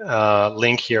download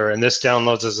link here, and this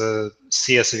downloads as a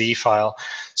CSV file.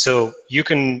 So you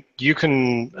can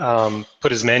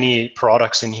put as many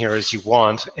products in here as you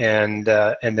want, and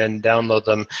then download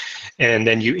them, and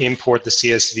then you import the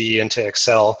CSV into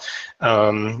Excel.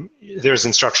 There's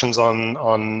instructions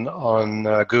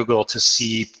on Google to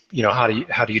see, you know, how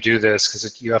do you do this,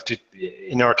 because you have to.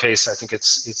 In our case, I think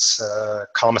it's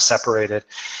comma separated,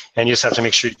 and you just have to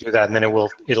make sure you do that, and then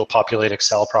it'll populate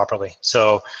Excel properly.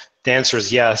 So the answer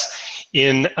is yes.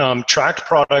 In tracked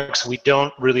products, we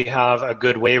don't really have a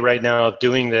good way right now of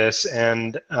doing this,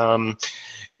 and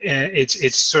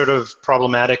it's sort of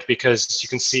problematic because you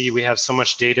can see we have so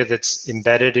much data that's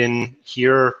embedded in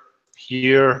here.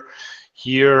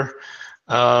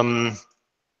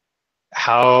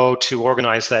 How to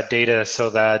organize that data so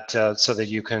that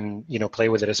you can, you know, play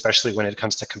with it, especially when it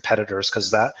comes to competitors,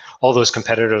 because all those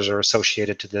competitors are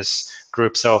associated to this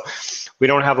group. So we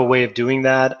don't have a way of doing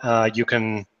that. You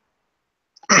can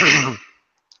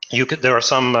there are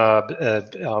some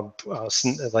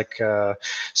like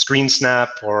Screen Snap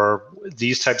or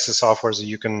these types of softwares that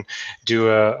you can do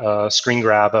a screen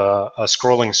grab, a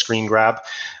scrolling screen grab.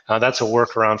 That's a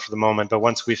workaround for the moment, but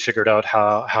once we've figured out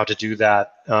how to do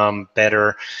that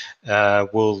better,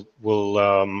 we'll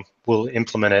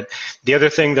implement it. The other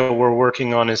thing that we're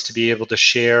working on is to be able to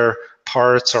share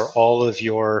parts or all of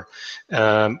your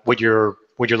what you're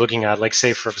looking at. Like,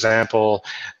 say for example,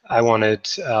 I wanted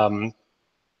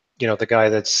you know, the guy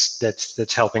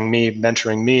that's helping me,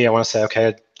 mentoring me, I want to say,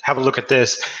 okay, have a look at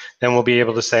this. Then we'll be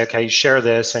able to say, okay, share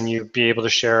this, and you'll be able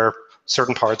to share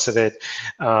certain parts of it,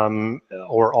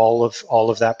 or all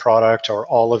of that product, or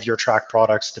all of your track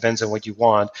products. Depends on what you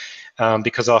want,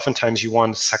 because oftentimes you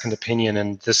want a second opinion,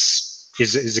 and this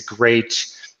is a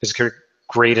great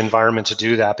environment to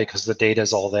do that because the data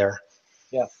is all there.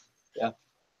 Yeah, yeah.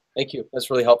 Thank you.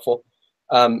 That's really helpful.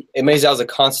 Amazeowl is a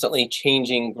constantly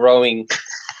changing, growing.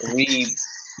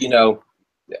 You know,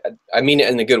 I mean it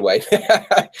in a good way.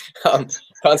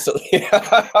 Constantly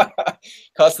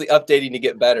updating to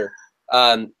get better.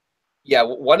 Yeah,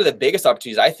 one of the biggest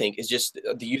opportunities, I think, is just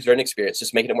the user experience,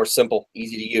 just making it more simple,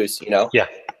 easy to use. You know. Yeah.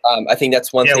 I think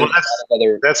that's one thing.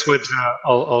 Well, that's what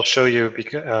I'll show you,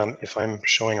 because if I'm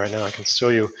showing right now, I can show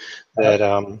you that.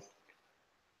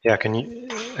 Yeah, I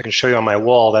can show you on my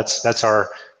wall. That's our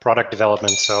product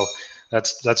development. So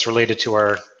that's related to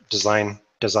our design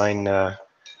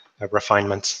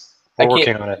refinements. We're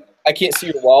working on it. I can't see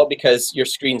your wall because your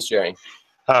screen's sharing.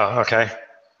 Oh, okay.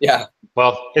 Yeah.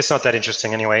 Well, it's not that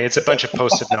interesting anyway. It's a bunch of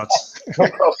Post-it notes. No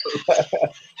problem.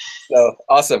 So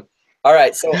awesome. All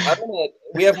right. So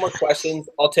we have more questions.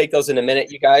 I'll take those in a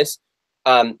minute, you guys.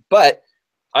 But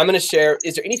I'm going to share.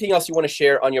 Is there anything else you want to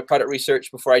share on your product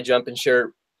research before I jump and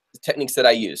share the techniques that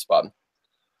I use, Bob?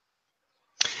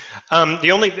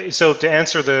 So to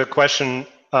answer the question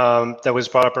that was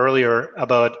brought up earlier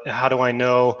about how do I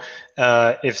know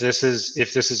if this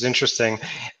is interesting,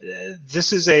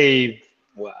 this is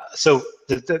so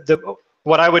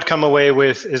what I would come away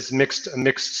with is mixed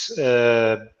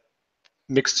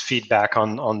feedback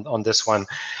on this one.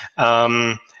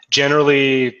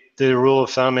 Generally, the rule of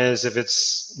thumb is if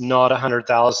it's not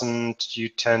 100,000, you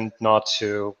tend not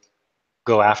to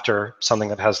go after something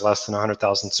that has less than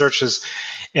 100,000 searches,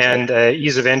 and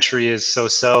ease of entry is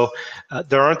so-so.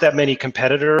 There aren't that many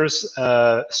competitors,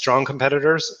 strong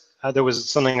competitors. There was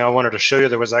something I wanted to show you.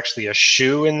 There was actually a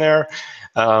shoe in there,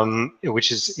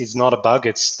 which is not a bug.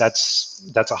 That's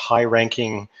a high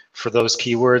ranking for those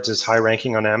keywords. Is high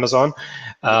ranking on Amazon,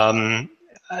 but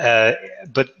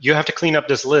you have to clean up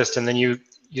this list, and then you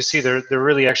see there are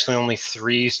really actually only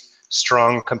 3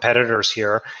 strong competitors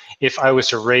here. If I was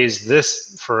to raise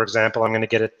this, for example, I'm going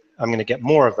to get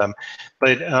more of them.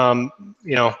 But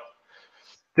you know,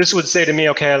 this would say to me,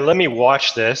 okay, let me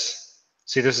watch this.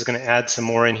 See, this is going to add some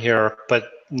more in here,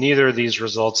 but neither of these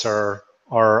results are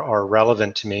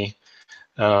relevant to me.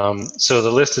 So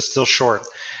the list is still short.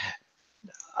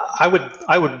 I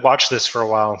would watch this for a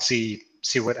while and see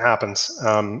what happens.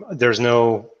 There's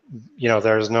no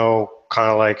kind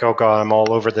of like, oh God, I'm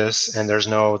all over this, and there's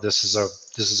no, this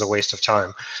is a waste of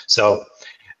time. So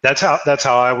that's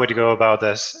how I would go about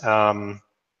this.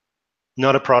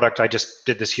 Not a product. I just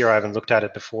did this here. I haven't looked at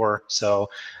it before, so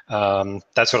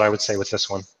that's what I would say with this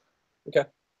one. Okay,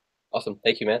 awesome.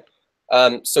 Thank you, man.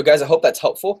 So guys, I hope that's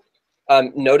helpful.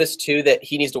 Notice too that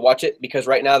he needs to watch it because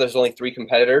right now there's only 3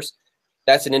 competitors.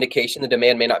 That's an indication the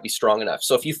demand may not be strong enough.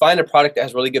 So if you find a product that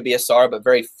has really good BSR but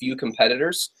very few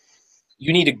competitors,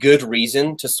 you need a good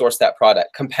reason to source that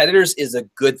product. Competitors is a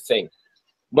good thing.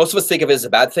 Most of us think of it as a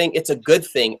bad thing. It's a good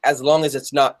thing as long as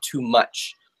it's not too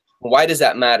much. Why does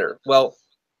that matter? Well,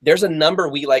 there's a number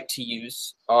we like to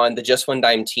use on the Just One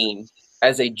Dime team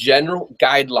as a general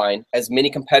guideline, as many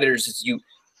competitors as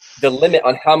the limit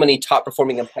on how many top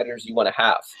performing competitors you want to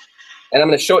have. And I'm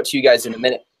going to show it to you guys in a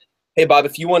minute. Hey, Bob,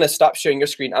 if you want to stop sharing your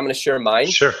screen, I'm going to share mine.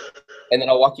 Sure. And then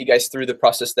I'll walk you guys through the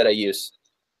process that I use.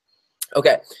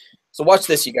 Okay, so watch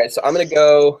this, you guys. So I'm going to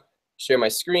go share my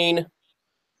screen. Give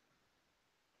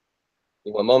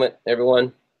me one moment,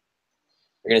 everyone.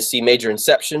 You're going to see major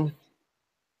inception.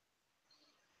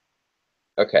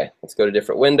 Okay, let's go to a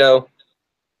different window.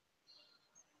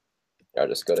 I'll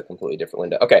just go to a completely different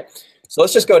window. Okay, so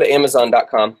let's just go to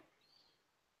Amazon.com.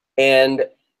 And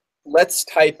let's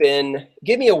type in,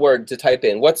 give me a word to type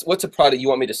in. What's a product you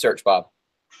want me to search, Bob?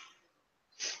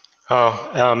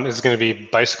 Oh, it's going to be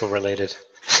bicycle related.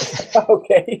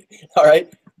 Okay, all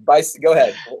right. Go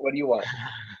ahead. What do you want?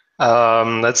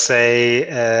 Let's say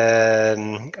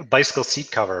a bicycle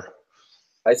seat cover.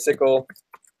 Bicycle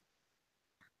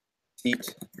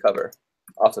seat cover.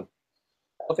 Awesome.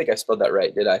 I don't think I spelled that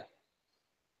right, did I?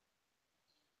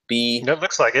 That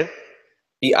looks like it.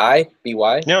 B-I?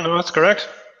 B-Y? No, that's correct.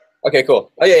 Okay,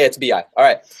 cool. Oh, yeah, it's B-I. All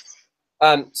right.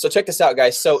 So check this out,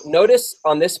 guys. So notice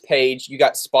on this page, you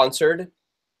got sponsored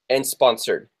and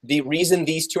sponsored. The reason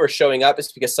these two are showing up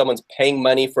is because someone's paying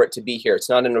money for it to be here. It's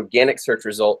not an organic search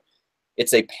result.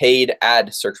 It's a paid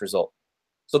ad search result.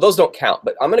 So those don't count.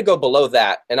 But I'm going to go below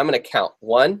that, and I'm going to count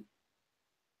 1,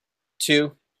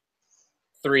 2,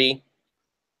 3,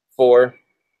 4,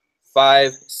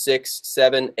 5, 6,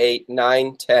 7, 8,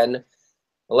 9, 10,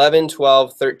 11,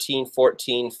 12, 13,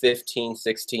 14, 15,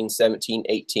 16, 17,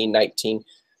 18, 19,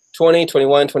 20,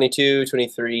 21, 22,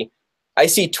 23. I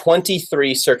see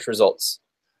 23 search results.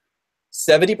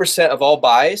 70% of all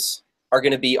buys are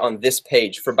going to be on this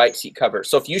page for bike seat cover.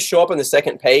 So if you show up on the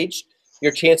second page,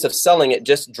 your chance of selling it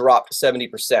just dropped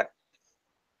 70%.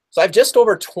 So I have just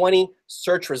over 20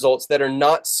 search results that are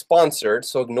not sponsored,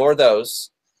 so ignore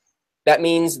those. That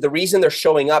means the reason they're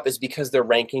showing up is because they're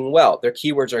ranking well. Their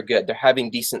keywords are good. They're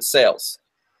having decent sales.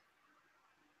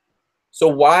 So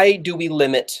why do we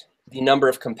limit the number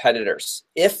of competitors?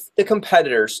 If the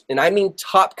competitors, and I mean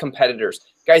top competitors,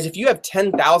 guys, if you have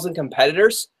 10,000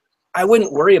 competitors, I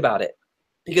wouldn't worry about it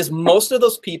because most of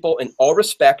those people, in all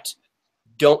respect,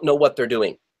 don't know what they're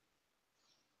doing.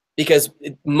 Because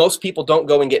most people don't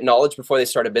go and get knowledge before they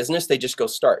start a business. They just go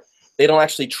start. They don't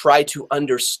actually try to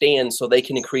understand so they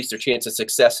can increase their chance of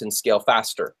success and scale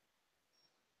faster.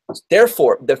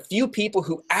 Therefore, the few people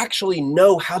who actually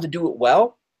know how to do it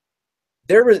well,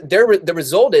 the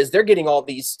result is they're getting all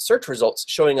these search results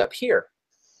showing up here.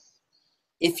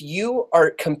 If you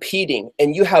are competing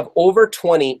and you have over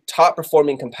 20 top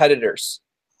performing competitors,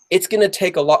 it's going to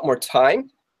take a lot more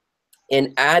time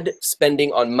and ad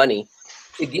spending on money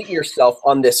to get yourself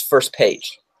on this first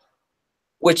page,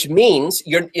 which means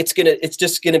it's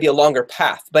just gonna be a longer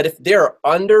path. But if there are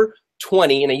under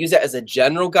 20, and I use that as a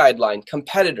general guideline,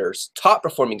 competitors, top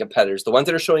performing competitors, the ones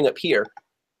that are showing up here,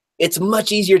 it's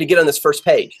much easier to get on this first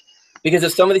page. Because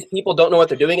if some of these people don't know what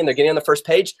they're doing and they're getting on the first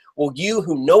page, well, you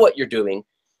who know what you're doing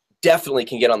definitely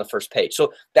can get on the first page.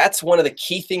 So that's one of the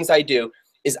key things I do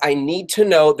is I need to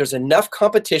know there's enough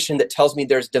competition that tells me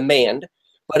there's demand,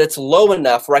 but it's low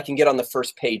enough where I can get on the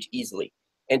first page easily.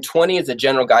 And 20 is a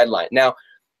general guideline. Now,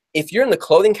 if you're in the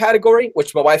clothing category,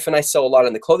 which my wife and I sell a lot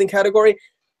in the clothing category,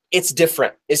 it's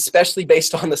different, especially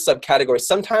based on the subcategory.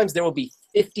 Sometimes there will be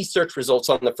 50 search results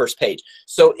on the first page.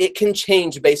 So it can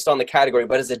change based on the category,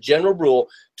 but as a general rule,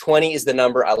 20 is the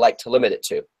number I like to limit it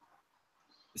to.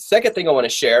 The second thing I want to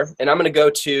share, and I'm going to go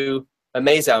to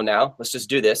Amazeowl now. Let's just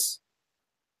do this.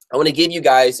 I want to give you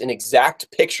guys an exact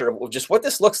picture of just what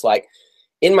this looks like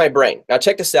in my brain. Now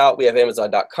check this out. We have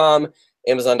Amazon.com,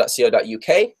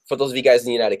 Amazon.co.uk. For those of you guys in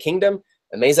the United Kingdom,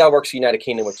 Amazeowl works for United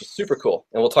Kingdom, which is super cool.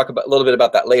 And we'll talk a little bit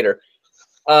about that later.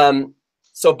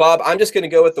 So Bob, I'm just going to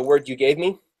go with the word you gave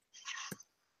me.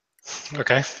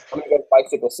 Okay. I'm going to go with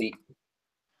bicycle seat.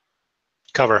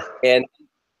 Cover. And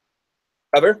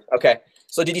cover? Okay.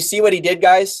 So did you see what he did,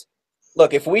 guys?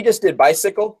 Look, if we just did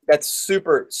bicycle, that's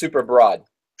super, super broad.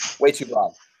 Way too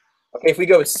broad. Okay, if we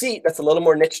go with seat, that's a little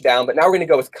more niche down, but now we're going to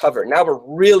go with cover. Now we're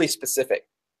really specific.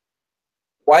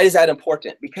 Why is that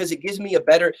important? Because it gives me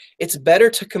it's better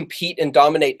to compete and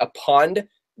dominate a pond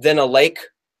than a lake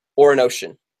or an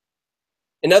ocean.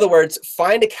 In other words,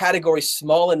 find a category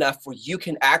small enough where you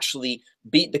can actually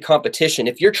beat the competition.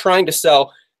 If you're trying to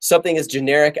sell something as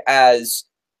generic as,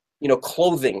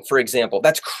 clothing, for example,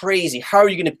 that's crazy. How are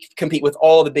you going to compete with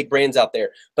all the big brands out there?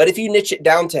 But if you niche it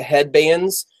down to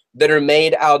headbands that are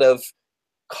made out of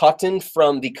cotton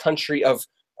from the country of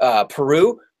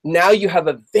Peru, now you have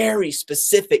a very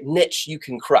specific niche you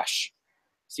can crush.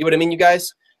 See what I mean, you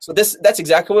guys? So that's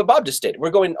exactly what Bob just did. We're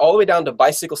going all the way down to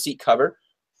bicycle seat cover,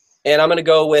 and I'm going to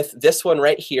go with this one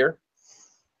right here.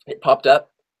 It popped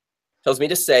up, tells me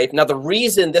to save. Now, the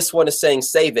reason this one is saying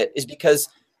save it is because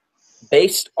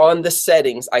based on the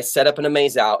settings I set up in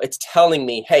Amazeowl, it's telling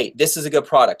me, hey, this is a good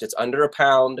product. It's under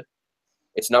 £1.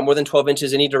 It's not more than 12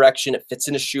 inches any direction. It fits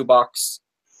in a shoebox.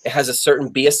 It has a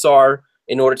certain BSR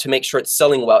in order to make sure it's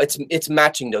selling well. It's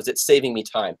matching those. It's saving me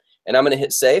time. And I'm going to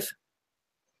hit save.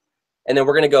 And then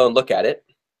we're going to go and look at it.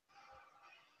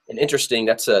 And interesting,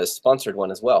 that's a sponsored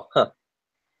one as well. Huh.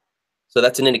 So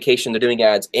that's an indication they're doing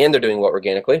ads and they're doing what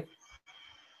organically.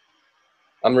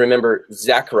 I'm going to remember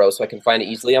Zacro so I can find it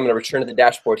easily. I'm going to return to the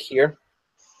dashboard here.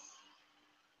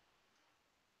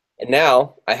 And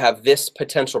now I have this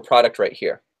potential product right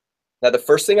here. Now, the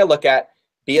first thing I look at,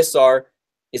 BSR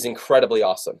is incredibly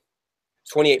awesome.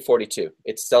 2842.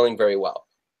 It's selling very well.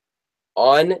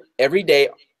 On every day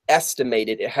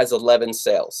estimated, it has 11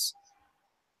 sales.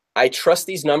 I trust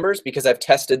these numbers because I've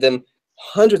tested them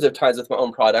hundreds of times with my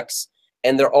own products,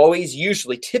 and they're always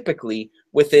typically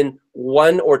within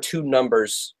 1 or 2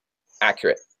 numbers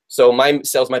accurate. So my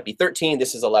sales might be 13,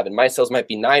 this is 11. My sales might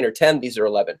be 9 or 10, these are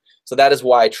 11. So that is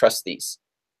why I trust these.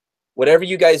 Whatever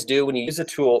you guys do when you use a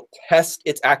tool, test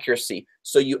its accuracy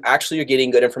so you actually are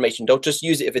getting good information. Don't just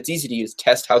use it if it's easy to use,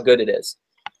 test how good it is.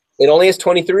 It only has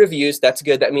 23 reviews, that's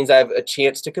good. That means I have a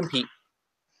chance to compete.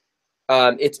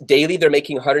 It's daily, they're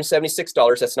making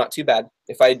 $176, that's not too bad.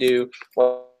 If I do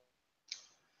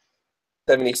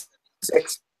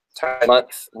 76 times a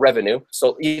month revenue,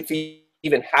 so if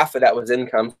even half of that was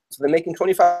income, so they're making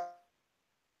 25.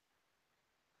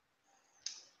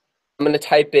 I'm going to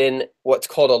type in what's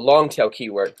called a long tail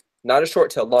keyword, not a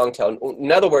short tail, long tail.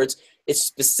 In other words, it's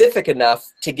specific enough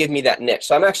to give me that niche.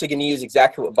 So I'm actually going to use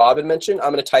exactly what Bob had mentioned.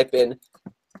 I'm going to type in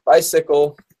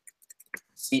bicycle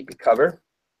seat cover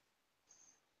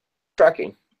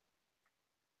tracking.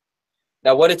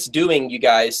 Now what it's doing, you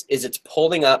guys, is it's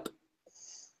pulling up,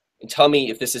 and tell me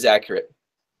if this is accurate,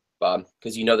 Bob,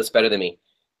 because you know this better than me.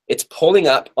 It's pulling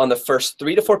up on the first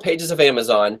 3 to 4 pages of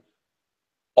Amazon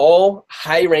all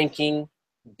high-ranking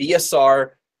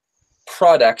BSR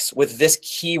products with this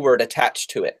keyword attached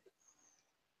to it.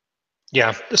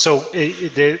 Yeah. So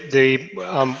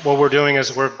what we're doing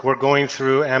is we're going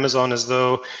through Amazon as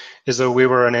though we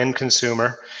were an end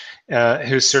consumer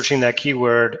who's searching that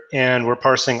keyword, and we're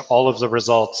parsing all of the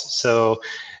results. So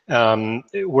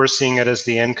we're seeing it as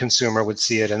the end consumer would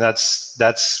see it, and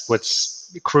that's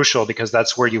what's crucial, because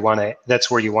that's where you want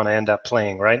to end up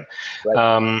playing, right?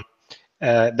 Right.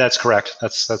 That's correct.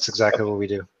 That's exactly what we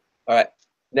do. All right.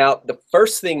 Now, the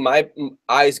first thing my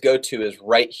eyes go to is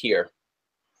right here.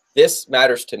 This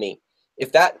matters to me.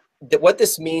 If what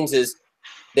this means is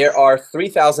there are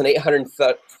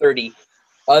 3,830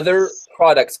 other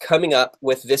products coming up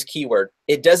with this keyword.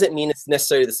 It doesn't mean it's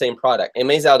necessarily the same product.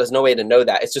 Amazeowl has no way to know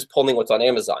that. It's just pulling what's on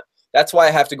Amazon. That's why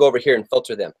I have to go over here and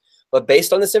filter them. But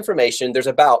based on this information, there's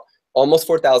about almost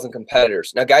 4,000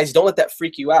 competitors. Now, guys, don't let that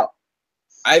freak you out.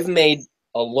 I've made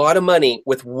a lot of money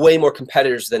with way more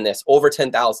competitors than this, over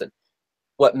 10,000.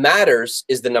 What matters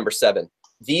is the number 7.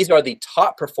 These are the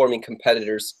top performing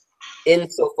competitors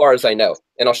insofar as I know,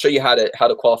 and I'll show you how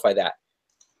to qualify that.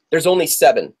 There's only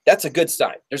 7. That's a good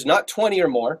sign. There's not 20 or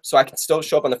more, so I can still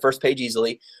show up on the first page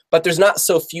easily, but there's not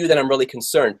so few that I'm really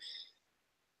concerned.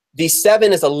 The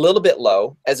 7 is a little bit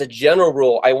low. As a general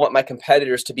rule, I want my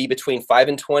competitors to be between 5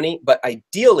 and 20, but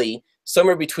ideally,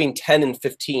 somewhere between 10 and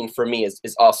 15 for me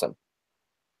is awesome.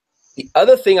 The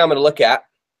other thing I'm going to look at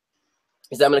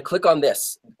is I'm going to click on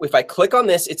this. If I click on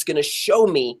this, it's going to show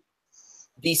me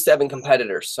these 7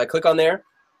 competitors. So I click on there,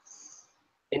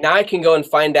 and now I can go and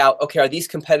find out, okay, are these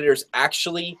competitors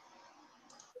actually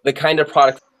the kind of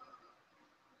product?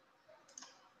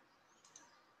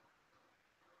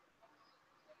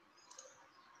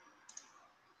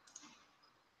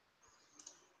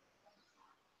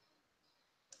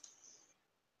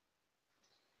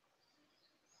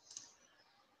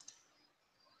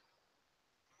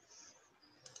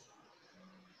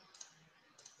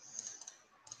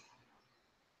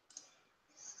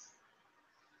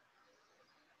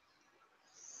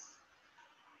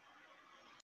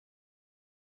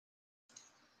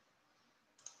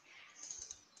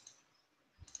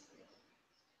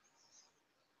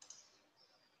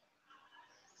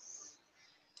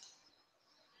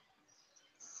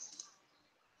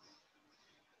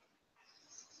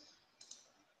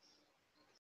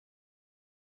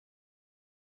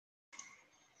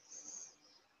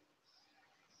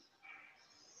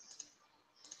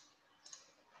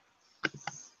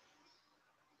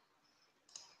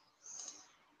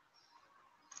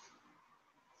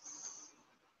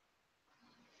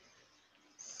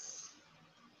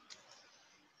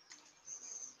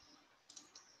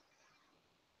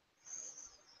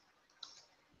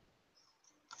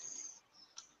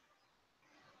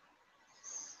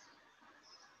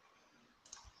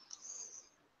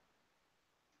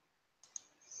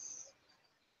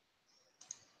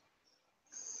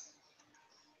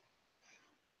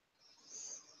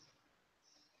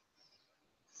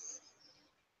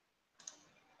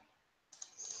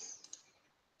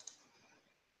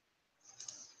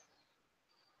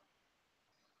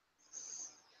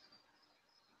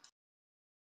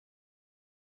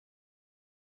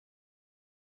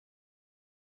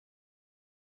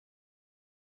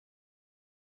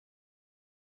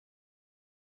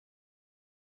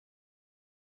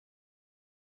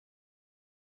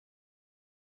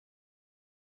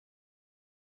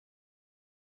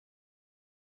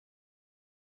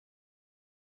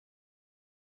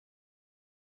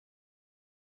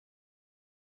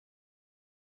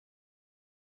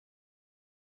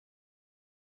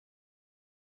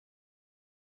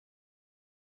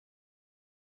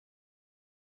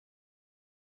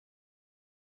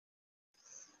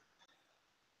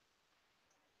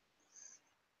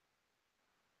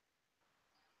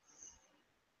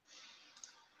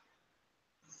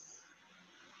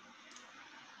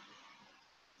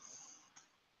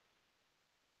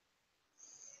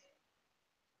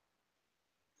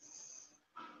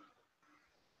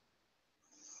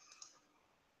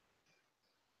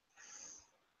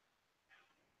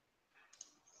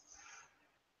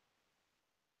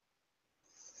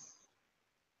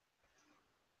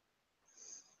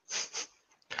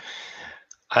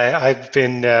 I've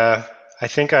been. I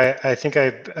think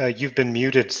you've been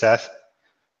muted, Seth.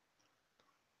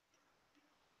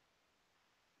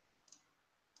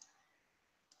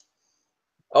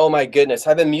 Oh my goodness,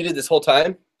 I've been muted this whole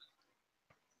time.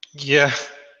 Yeah.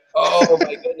 Oh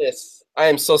my goodness, I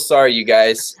am so sorry, you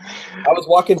guys. I was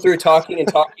walking through talking and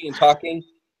talking and talking.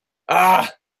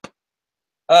 Ah,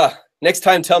 next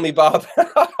time, tell me, Bob.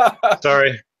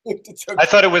 Sorry. It's okay. I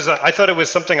thought it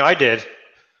was something I did.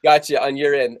 Gotcha on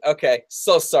your end. Okay,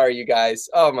 so sorry, you guys.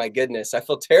 Oh my goodness, I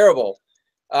feel terrible.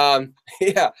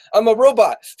 Yeah, I'm a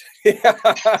robot. You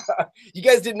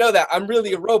guys didn't know that. I'm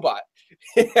really a robot.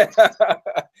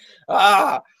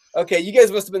 Okay, you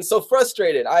guys must have been so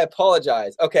frustrated. I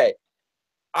apologize. Okay,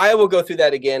 I will go through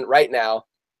that again right now.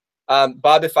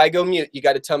 Bob, if I go mute, you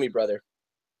got to tell me, brother.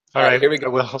 All right, here we go. I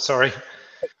will. Sorry.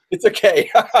 It's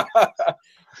okay.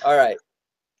 All right.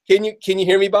 Can you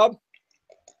hear me, Bob?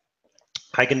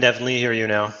 I can definitely hear you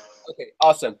now. Okay,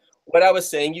 awesome. What I was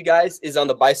saying, you guys, is on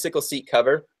the bicycle seat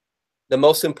cover, the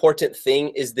most important thing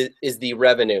is the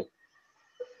revenue,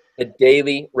 the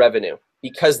daily revenue,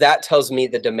 because that tells me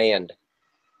the demand.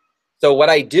 So what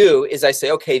I do is I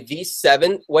say, okay, these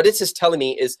 7, what it's just telling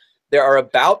me is there are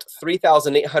about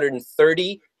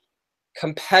 3,830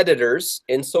 competitors,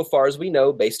 insofar as we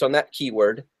know, based on that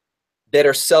keyword, that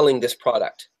are selling this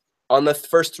product on the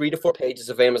first 3 to 4 pages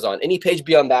of Amazon. Any page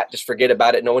beyond that, just forget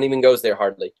about it. No one even goes there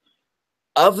hardly.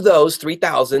 Of those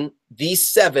 3,000, these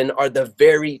 7 are the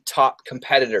very top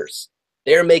competitors.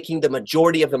 They're making the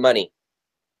majority of the money.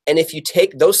 And if you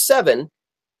take those 7,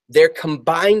 their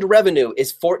combined revenue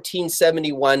is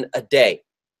 $14.71 a day.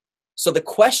 So the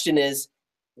question is,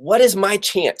 what is my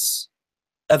chance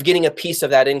of getting a piece of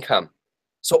that income?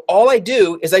 So all I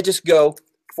do is I just go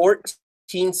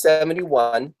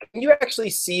 14.71. Can you actually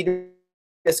see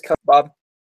this come, Bob?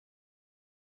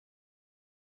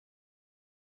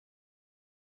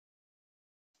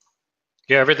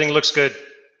 Yeah, everything looks good.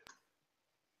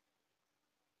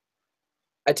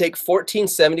 I take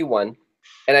 14.71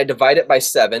 and I divide it by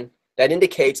 7. That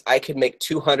indicates I could make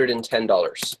 $210. I'm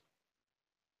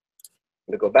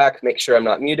gonna go back, make sure I'm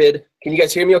not muted. Can you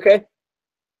guys hear me okay?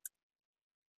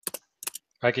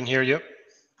 I can hear you.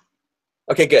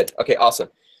 Okay, good. Okay, awesome.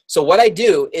 So what I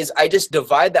do is I just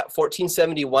divide that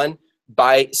 1471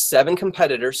 by 7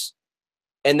 competitors,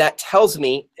 and that tells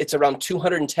me it's around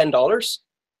 $210.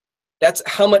 That's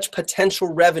how much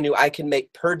potential revenue I can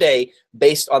make per day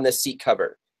based on this seat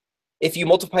cover. If you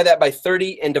multiply that by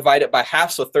 30 and divide it by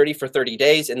half, so 30 for 30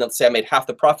 days, and let's say I made half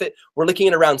the profit, we're looking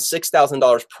at around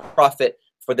 $6,000 profit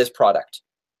for this product.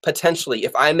 Potentially,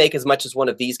 if I make as much as one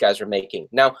of these guys are making.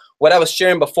 Now, what I was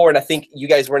sharing before, and I think you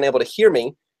guys weren't able to hear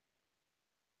me,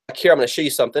 here, I'm going to show you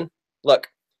something. Look,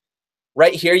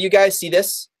 right here, you guys see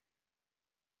this?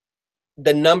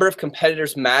 The number of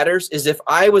competitors matters is if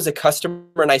I was a customer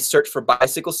and I search for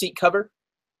bicycle seat cover,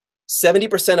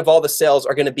 70% of all the sales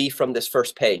are going to be from this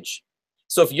first page.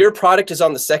 So if your product is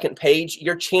on the second page,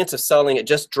 your chance of selling it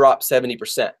just dropped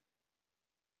 70%.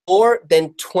 More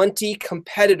than 20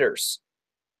 competitors,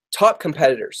 top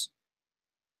competitors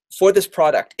for this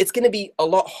product, it's going to be a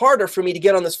lot harder for me to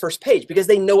get on this first page because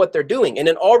they know what they're doing. And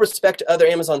in all respect to other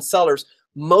Amazon sellers,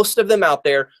 most of them out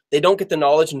there, they don't get the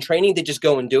knowledge and training. They just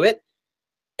go and do it.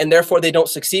 And therefore, they don't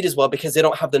succeed as well because they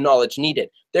don't have the knowledge needed.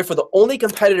 Therefore, the only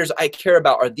competitors I care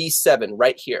about are these 7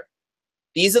 right here.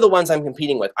 These are the ones I'm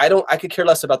competing with. I could care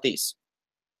less about these.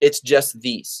 It's just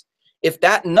these. If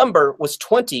that number was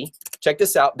 20, check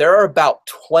this out. There are about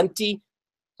 20.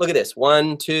 Look at this.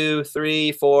 1, 2,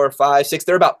 3, 4, 5, 6.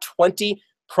 There are about 20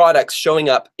 products showing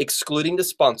up, excluding the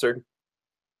sponsored,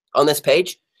 on this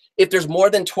page. If there's more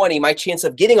than 20, my chance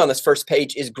of getting on this first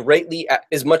page is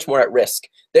much more at risk.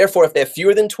 Therefore, if they have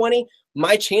fewer than 20,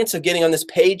 my chance of getting on this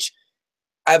page,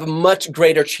 I have a much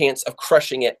greater chance of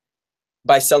crushing it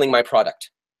by selling my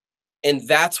product. And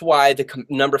that's why the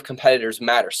number of competitors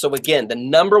matters. So again, the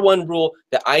number one rule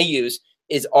that I use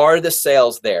is, are the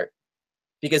sales there?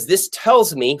 Because this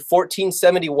tells me,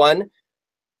 1471,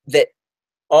 that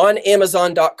on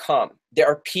Amazon.com, there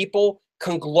are people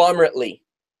conglomerately,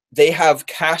 they have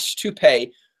cash to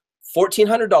pay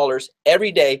 $1,400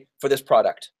 every day for this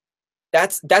product.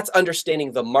 That's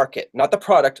understanding the market, not the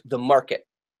product, the market.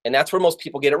 And that's where most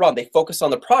people get it wrong. They focus on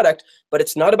the product, but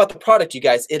it's not about the product, you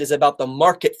guys. It is about the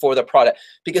market for the product,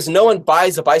 because no one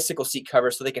buys a bicycle seat cover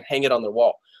so they can hang it on their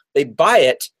wall. They buy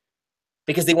it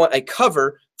because they want a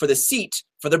cover for the seat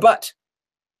for their butt.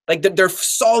 Like they're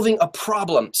solving a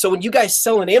problem. So when you guys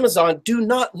sell on Amazon, do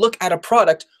not look at a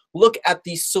product, look at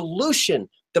the solution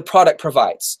the product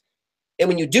provides. And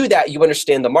when you do that, you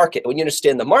understand the market. When you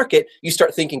understand the market, you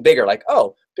start thinking bigger, like,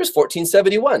 oh, there's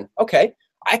 1471. Okay,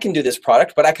 I can do this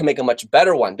product, but I can make a much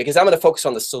better one because I'm going to focus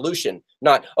on the solution,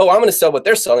 not, oh, I'm going to sell what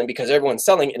they're selling because everyone's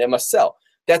selling and it must sell.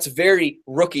 That's very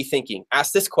rookie thinking.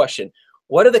 Ask this question.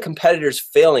 What are the competitors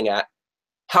failing at?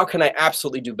 How can I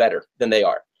absolutely do better than they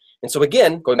are? And so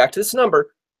again, going back to this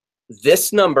number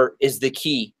is the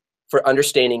key for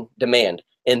understanding demand.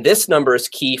 And this number is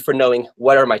key for knowing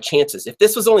what are my chances. If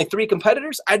this was only 3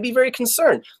 competitors, I'd be very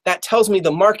concerned. That tells me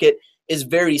the market is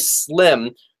very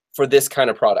slim for this kind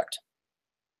of product.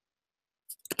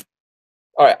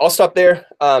 All right, I'll stop there.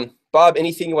 Bob,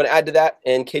 anything you want to add to that?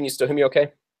 And can you still hear me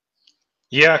okay?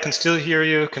 Yeah, I can still hear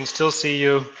you, can still see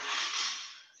you.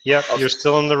 Yep, you're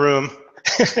still in the room.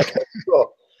 Okay,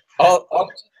 cool.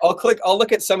 I'll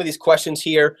look at some of these questions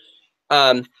here.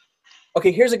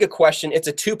 Okay, here's a good question. It's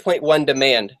a 2.1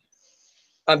 demand.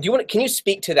 Can you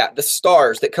speak to that? The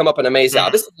stars that come up in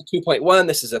Amazeowl. This is a 2.1,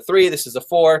 this is a 3, this is a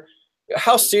 4.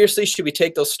 How seriously should we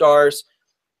take those stars?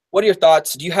 What are your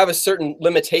thoughts? Do you have a certain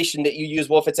limitation that you use?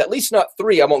 Well, if it's at least not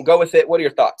 3, I won't go with it. What are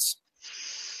your thoughts?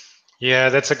 Yeah,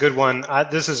 that's a good one.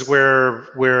 This is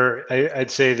where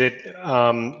I'd say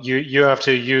that you have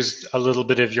to use a little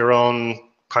bit of your own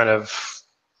kind of.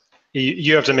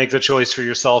 You have to make the choice for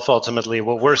yourself ultimately.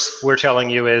 What we're telling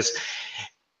you is,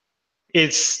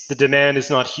 the demand is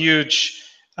not huge.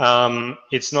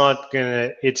 It's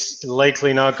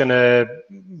likely not gonna,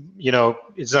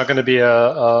 it's not gonna be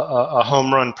a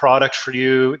home run product for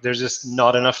you. There's just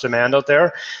not enough demand out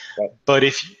there. Right. But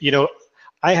if,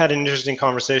 I had an interesting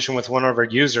conversation with one of our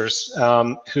users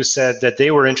who said that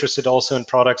they were interested also in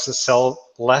products that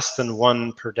sell less than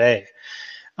 1 per day.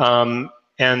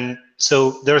 And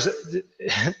so there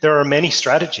are many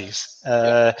strategies,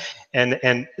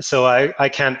 and so I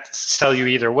can't tell you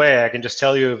either way. I can just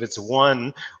tell you if it's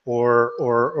 1 or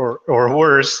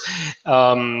worse.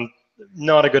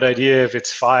 Not a good idea if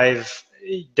it's 5.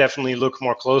 Definitely look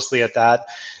more closely at that.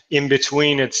 In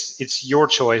between, it's your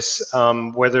choice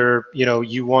whether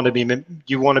you want to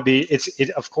be.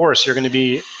 Of course you're going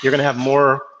to have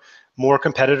more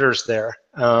competitors there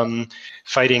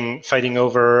fighting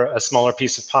over a smaller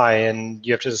piece of pie, and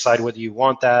you have to decide whether you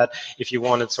want that. If you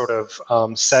want it sort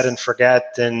of set and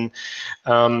forget, then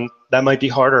that might be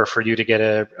harder for you to get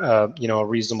a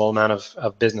reasonable amount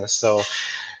of business. So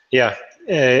yeah,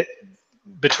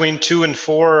 between 2 and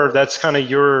 4, that's kind of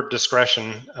your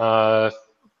discretion.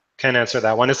 Can answer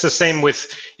that one. It's the same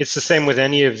with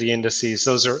any of the indices.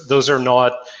 Those are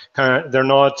not they're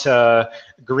not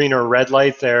green or red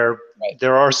light. There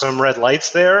are some red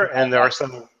lights there, and there are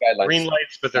some green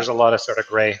lights, but there's a lot of sort of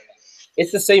gray.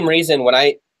 It's the same reason when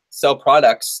I sell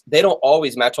products, they don't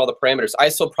always match all the parameters. I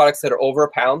sold products that are over 1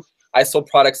 pound. I sold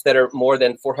products that are more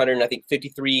than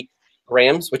 453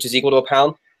 grams, which is equal to 1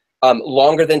 pound,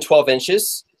 longer than 12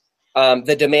 inches.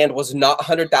 The demand was not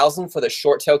 100,000 for the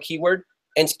short tail keyword,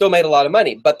 and still made a lot of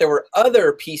money. But there were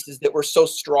other pieces that were so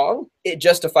strong, it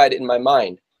justified it in my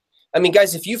mind. I mean,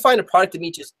 guys, if you find a product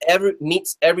that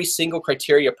meets every single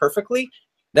criteria perfectly,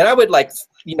 then I would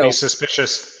be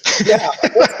suspicious. Yeah,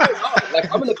 what's going on?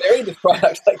 Like, I'm going to bury this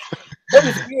product. Like, what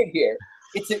is weird here?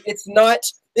 It's not.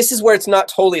 This is where it's not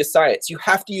totally a science. You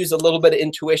have to use a little bit of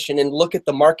intuition and look at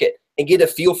the market and get a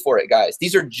feel for it, guys.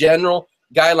 These are general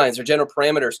guidelines or general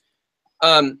parameters.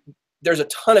 There's a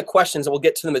ton of questions, and we'll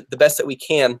get to them the best that we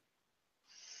can.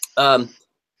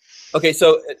 Okay,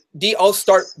 so I'll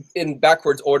start in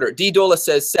backwards order. D. Dola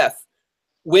says, Seth,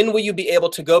 when will you be able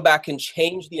to go back and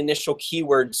change the initial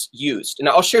keywords used? And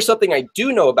I'll share something I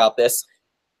do know about this.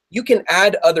 You can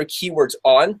add other keywords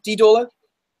on, D. Dola,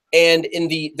 and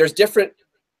there's different.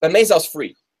 Amazeow's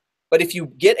free, but if you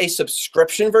get a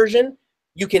subscription version,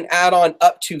 you can add on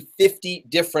up to 50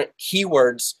 different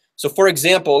keywords. So, for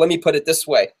example, let me put it this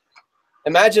way.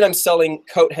 Imagine I'm selling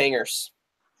coat hangers,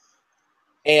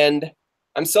 and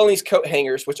I'm selling these coat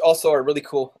hangers, which also are really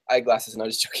cool eyeglasses. No,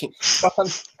 I'm just joking.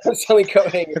 I'm selling coat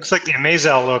hangers. Looks like the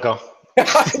Amazeowl logo.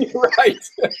 You're right.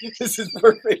 This is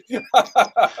perfect.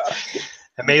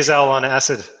 Amazeowl on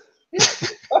acid.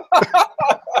 This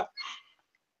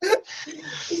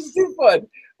is too fun.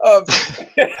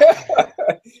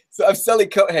 So I'm selling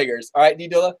coat hangers. All right,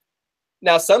 D-Dilla.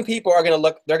 Now, some people are going to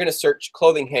look, they're going to search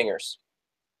clothing hangers.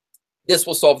 This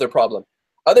will solve their problem.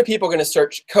 Other people are going to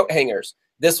search coat hangers.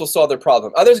 This will solve their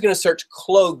problem. Others are going to search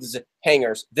clothes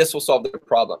hangers. This will solve their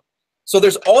problem. So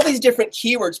there's all these different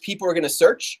keywords people are going to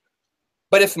search.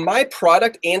 But if my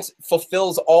product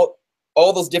fulfills all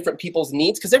those different people's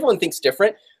needs, because everyone thinks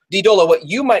different, D-Dola, what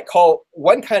you might call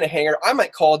one kind of hanger, I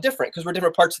might call different because we're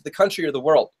different parts of the country or the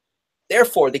world.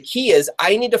 Therefore, the key is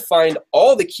I need to find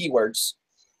all the keywords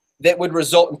that would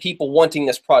result in people wanting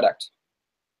this product.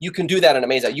 You can do that in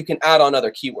Amazeowl. You can add on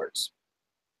other keywords.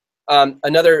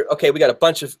 Okay, we got a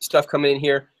bunch of stuff coming in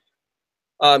here.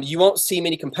 You won't see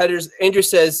many competitors. Andrew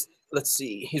says, let's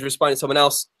see, he's responding to someone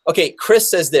else. Okay, Chris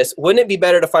says this, wouldn't it be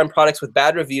better to find products with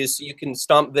bad reviews so you can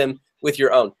stomp them with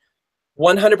your own?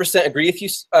 100% agree with you,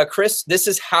 Chris. This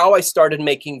is how I started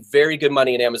making very good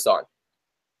money in Amazon.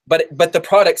 But the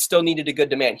product still needed a good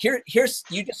demand. Here's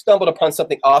you just stumbled upon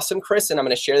something awesome, Chris, and I'm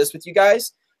going to share this with you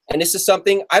guys. And this is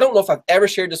something, I don't know if I've ever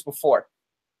shared this before.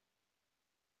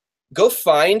 Go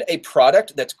find a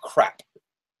product that's crap.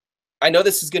 I know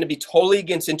this is going to be totally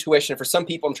against intuition. For some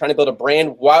people, I'm trying to build a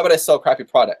brand. Why would I sell a crappy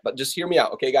product? But just hear me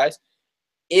out, okay, guys?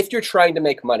 If you're trying to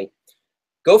make money,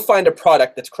 go find a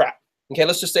product that's crap. Okay,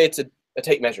 let's just say it's a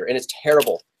tape measure and it's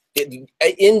terrible.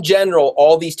 In general,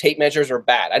 all these tape measures are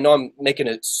bad. I know I'm making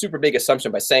a super big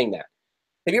assumption by saying that.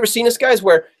 Have you ever seen this, guys,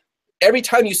 where every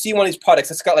time you see one of these products,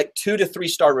 it's got like 2 to 3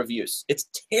 star reviews? It's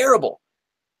terrible,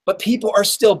 but people are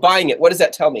still buying it. What does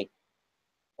that tell me?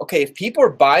 Okay, if people are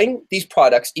buying these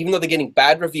products, even though they're getting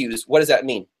bad reviews, what does that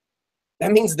mean?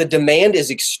 That means the demand is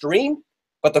extreme,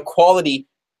 but the quality,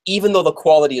 even though the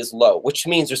quality is low, which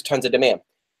means there's tons of demand.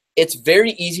 It's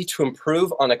very easy to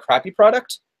improve on a crappy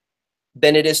product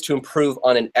than it is to improve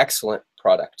on an excellent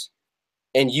product.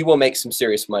 And you will make some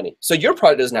serious money. So your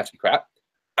product doesn't have to be crap.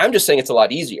 I'm just saying it's a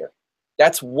lot easier.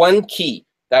 That's one key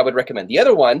that I would recommend. The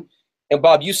other one, and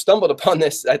Bob, you stumbled upon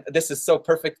this. This is so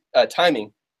perfect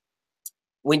timing.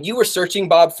 When you were searching,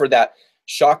 Bob, for that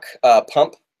shock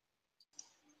pump,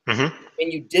 and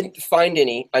you didn't find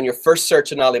any on your first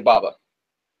search in Alibaba,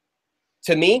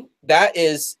 to me, that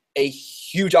is a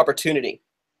huge opportunity.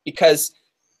 Because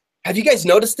have you guys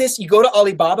noticed this? You go to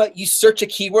Alibaba, you search a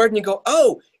keyword, and you go,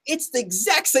 oh, it's the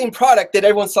exact same product that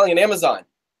everyone's selling on Amazon.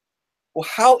 Well,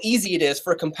 how easy it is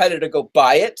for a competitor to go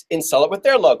buy it and sell it with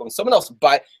their logo, and someone else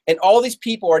buy it, and all these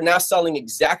people are now selling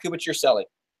exactly what you're selling.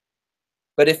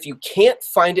 But if you can't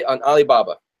find it on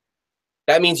Alibaba,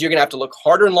 that means you're going to have to look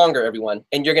harder and longer, everyone,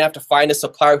 and you're going to have to find a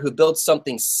supplier who builds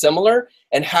something similar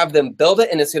and have them build it,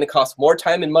 and it's going to cost more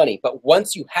time and money. But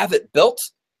once you have it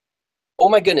built, oh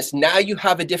my goodness, now you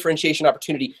have a differentiation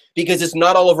opportunity because it's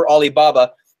not all over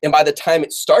Alibaba, and by the time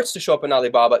it starts to show up in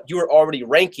Alibaba, you are already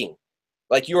ranking.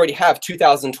 Like you already have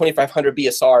 2,000, 2,500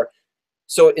 BSR.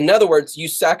 So in other words, you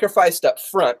sacrificed up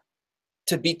front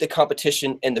to beat the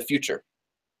competition in the future.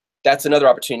 That's another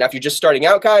opportunity. Now, if you're just starting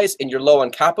out, guys, and you're low on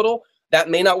capital, that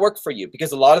may not work for you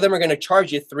because a lot of them are going to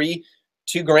charge you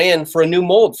 $2 grand for a new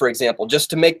mold, for example, just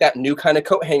to make that new kind of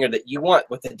coat hanger that you want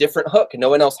with a different hook and no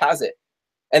one else has it.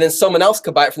 And then someone else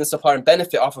could buy it from the supplier and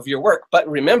benefit off of your work. But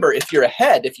remember, if you're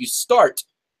ahead, if you start,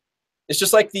 it's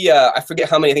just like the, I forget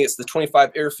how many, I think it's the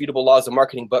 25 Irrefutable Laws of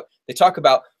Marketing book. They talk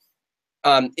about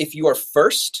if you are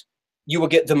first, you will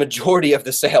get the majority of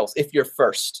the sales if you're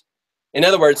first. In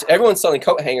other words, everyone's selling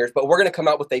coat hangers, but we're going to come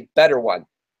out with a better one,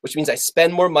 which means I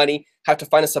spend more money, have to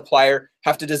find a supplier,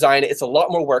 have to design it. It's a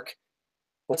lot more work.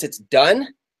 Once it's done,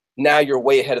 now you're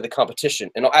way ahead of the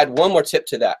competition. And I'll add one more tip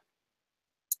to that.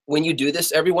 When you do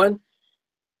this, everyone,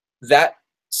 that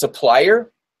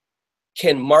supplier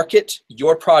can market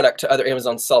your product to other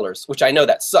Amazon sellers, which I know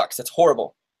that sucks. That's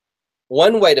horrible.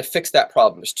 One way to fix that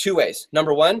problem, there's 2 ways.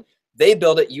 Number one, they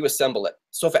build it, you assemble it.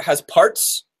 So if it has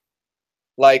parts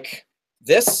like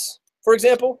this, for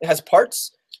example, it has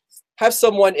parts, have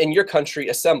someone in your country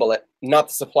assemble it, not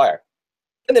the supplier.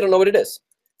 And they don't know what it is.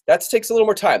 That takes a little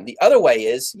more time. The other way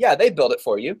is, yeah, they build it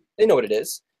for you. They know what it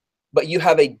is. But you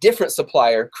have a different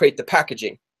supplier create the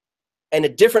packaging and a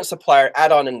different supplier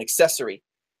add on an accessory.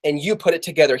 And you put it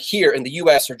together here in the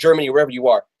US or Germany, or wherever you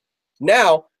are.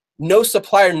 Now, no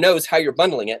supplier knows how you're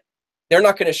bundling it. They're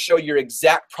not going to show your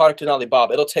exact product in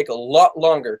Alibaba. It'll take a lot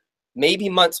longer, maybe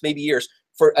months, maybe years,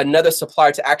 for another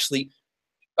supplier to actually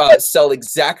sell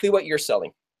exactly what you're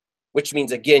selling, which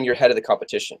means, again, you're ahead of the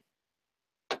competition.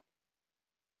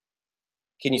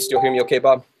 Can you still hear me okay,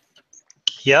 Bob?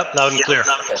 Yep, loud and clear.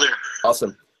 Okay.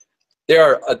 Awesome. There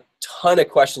are a ton of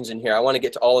questions in here. I want to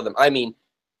get to all of them. I mean,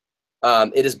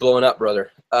 it is blowing up,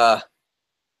 brother.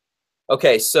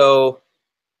 Okay, so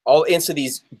I'll answer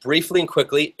these briefly and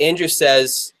quickly. Andrew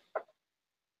says,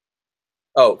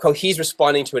 oh, he's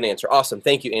responding to an answer. Awesome.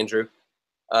 Thank you, Andrew.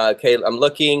 Okay, I'm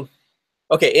looking.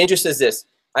 Okay, Andrew says this.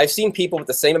 I've seen people with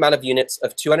the same amount of units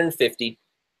of 250,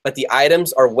 but the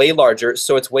items are way larger,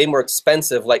 so it's way more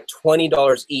expensive, like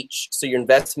 $20 each, so your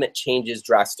investment changes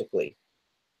drastically.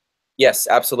 Yes,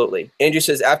 absolutely. Andrew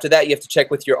says, after that, you have to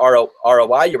check with your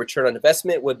ROI, your return on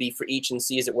investment would be for each, and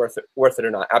see is it worth it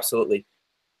or not. Absolutely.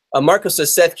 Marco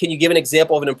says, Seth, can you give an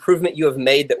example of an improvement you have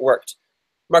made that worked?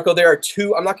 Marco, there are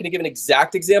 2. I'm not going to give an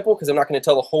exact example because I'm not going to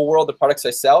tell the whole world the products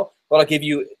I sell, but I'll give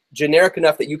you generic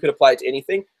enough that you could apply it to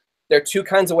anything. There are 2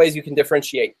 kinds of ways you can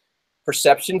differentiate.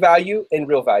 perception value and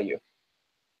real value.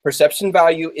 Perception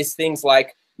value is things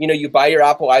like, you know, you buy your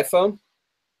Apple iPhone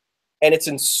and it's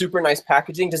in super nice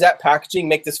packaging. Does that packaging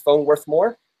make this phone worth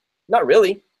more? Not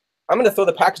really. I'm going to throw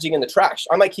the packaging in the trash.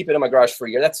 I might keep it in my garage for a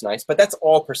year. That's nice. But that's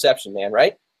all perception, man,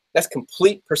 right? That's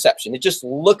complete perception. It just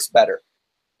looks better.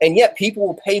 And yet people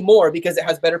will pay more because it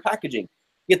has better packaging.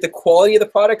 Yet the quality of the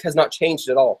product has not changed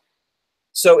at all.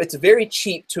 So it's very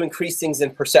cheap to increase things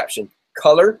in perception.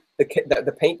 Color,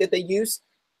 the paint that they use,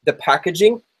 the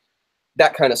packaging,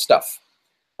 that kind of stuff.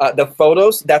 The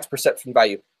photos, that's perception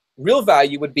value. Real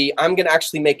value would be, I'm going to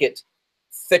actually make it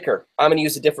thicker. I'm going to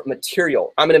use a different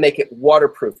material. I'm going to make it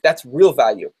waterproof. That's real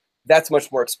value. That's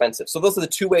much more expensive. So those are the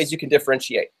two ways you can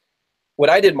differentiate. What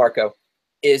I did, Marco,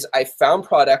 is I found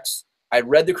products. I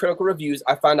read the critical reviews.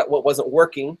 I found out what wasn't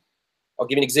working. I'll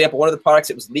give you an example. One of the products,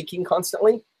 it was leaking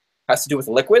constantly. Has to do with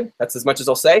liquid. That's as much as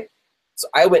I'll say. So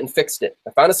I went and fixed it.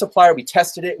 I found a supplier. We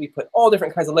tested it. We put all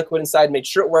different kinds of liquid inside, made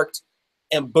sure it worked.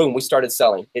 And boom, we started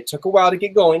selling. It took a while to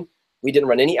get going. We didn't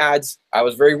run any ads. I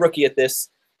was very rookie at this.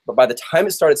 But by the time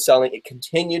it started selling, it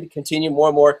continued more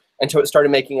and more until it started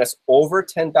making us over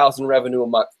 10,000 revenue a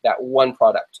month, that one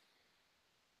product.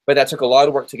 But that took a lot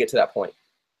of work to get to that point.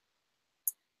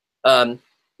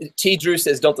 T. Drew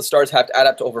says, don't the stars have to add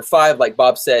up to over 5? Like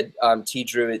Bob said, T.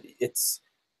 Drew,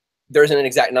 there isn't an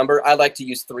exact number. I like to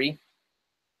use 3.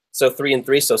 So 3 and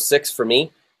 3, so 6 for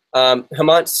me.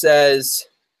 Hemant says,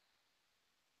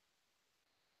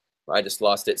 I just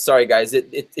lost it. Sorry, guys.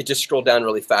 It just scrolled down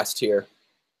really fast here.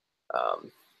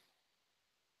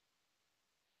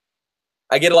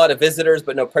 I get a lot of visitors,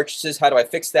 but no purchases. How do I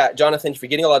fix that? Jonathan, if you're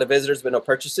getting a lot of visitors, but no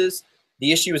purchases,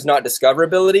 the issue is not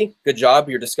discoverability. Good job.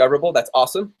 You're discoverable. That's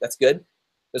awesome. That's good.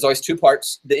 There's always 2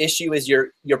 parts. The issue is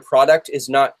your product is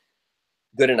not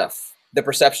good enough. The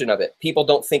perception of it. People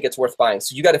don't think it's worth buying.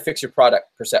 So you got to fix your product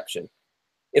perception.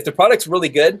 If the product's really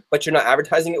good, but you're not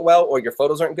advertising it well, or your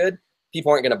photos aren't good,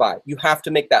 people aren't going to buy. You have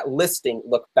to make that listing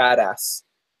look badass.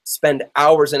 Spend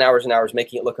hours and hours and hours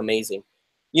making it look amazing.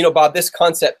 You know, Bob, this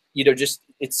concept, you know,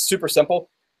 it's super simple,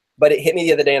 but it hit me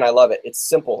the other day and I love it. It's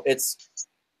simple. It's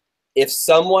if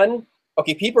someone,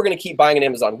 okay, people are going to keep buying on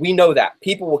Amazon. We know that.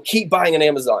 People will keep buying on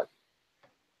Amazon.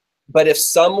 But if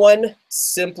someone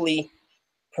simply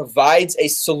provides a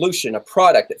solution, a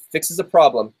product that fixes a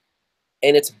problem,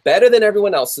 and it's better than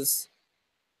everyone else's,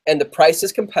 and the price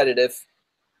is competitive,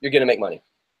 you're going to make money.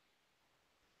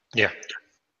 Yeah.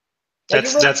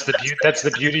 That's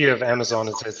the beauty of Amazon.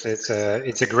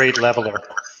 It's a great leveler.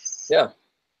 Yeah.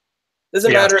 It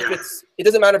doesn't matter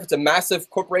if it's a massive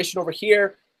corporation over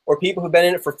here or people who've been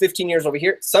in it for 15 years over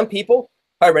here. Some people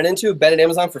I run into have been at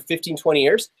Amazon for 15, 20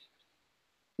 years.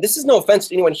 This is no offense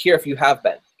to anyone here if you have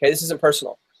been. Okay, this isn't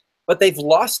personal. But they've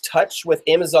lost touch with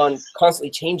Amazon constantly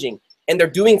changing. And they're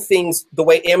doing things the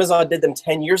way Amazon did them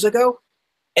 10 years ago.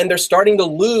 And they're starting to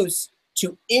lose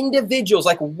to individuals,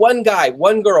 like one guy,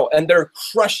 one girl, and they're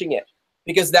crushing it.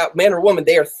 Because that man or woman,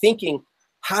 they are thinking,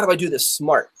 how do I do this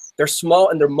smart? They're small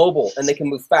and they're mobile and they can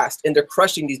move fast. And they're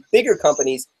crushing these bigger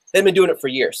companies. They've been doing it for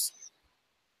years.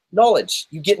 Knowledge.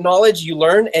 You get knowledge, you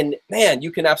learn, and man, you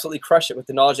can absolutely crush it with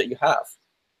the knowledge that you have.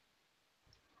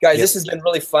 Guys, This has been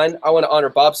really fun. I want to honor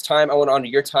Bob's time. I want to honor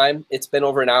your time. It's been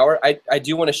over an hour. I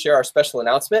do want to share our special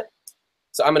announcement.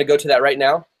 So I'm going to go to that right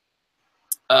now.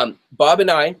 Bob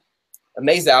and I,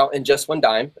 Amazeowl and Just One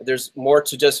Dime. There's more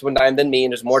to Just One Dime than me,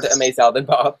 and there's more to Amazeowl than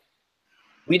Bob.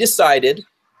 We decided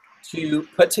to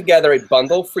put together a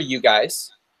bundle for you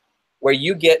guys where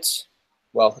you get,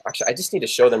 well, actually, I just need to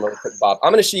show them real quick, Bob.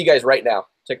 I'm going to show you guys right now.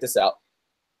 Check this out.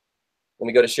 Let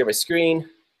me go to share my screen.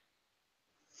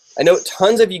 I know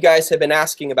tons of you guys have been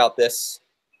asking about this,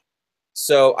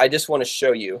 so I just want to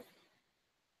show you.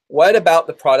 What about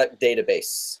the product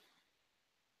database?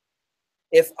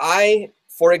 If I,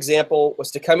 for example,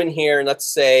 was to come in here and let's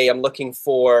say I'm looking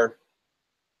for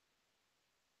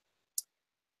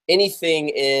anything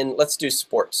in, let's do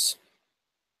sports.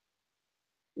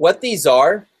 What these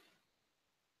are,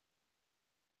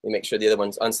 let me make sure the other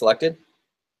one's unselected.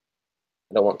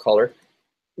 I don't want color.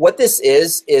 What this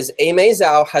is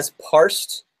Amazeowl has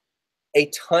parsed a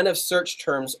ton of search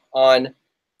terms on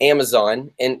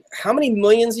Amazon. And how many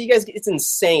millions you guys get? It's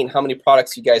insane how many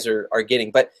products you guys are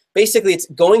getting. But basically, it's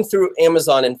going through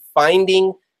Amazon and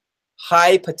finding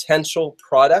high potential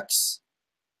products,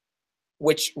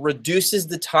 which reduces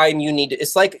the time you need to.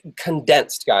 It's like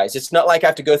condensed, guys. It's not like I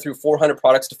have to go through 400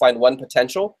 products to find one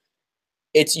potential.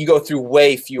 It's you go through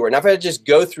way fewer. Now, if I just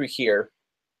go through here,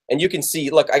 and you can see,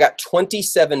 look, I got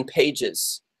 27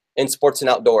 pages in sports and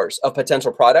outdoors of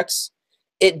potential products.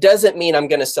 It doesn't mean I'm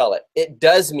going to sell it. It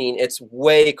does mean it's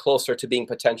way closer to being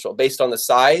potential based on the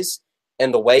size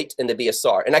and the weight and the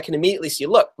BSR. And I can immediately see,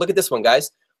 look at this one,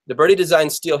 guys. The Birdie Design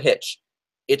Steel Hitch.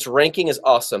 Its ranking is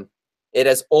awesome. It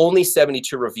has only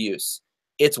 72 reviews.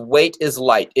 Its weight is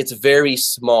light. It's very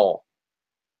small.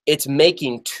 It's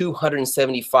making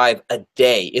 275 a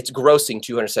day. It's grossing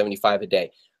 275 a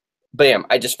day. Bam,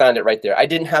 I just found it right there. I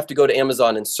didn't have to go to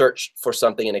Amazon and search for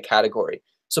something in a category.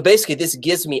 So basically, this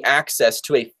gives me access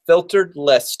to a filtered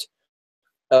list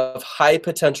of high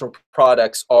potential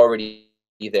products already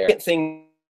there. The second thing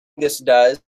this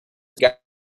does,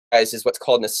 guys, is what's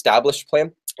called an established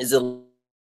plan. Is a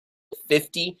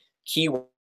 50 keywords.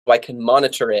 I can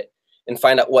monitor it and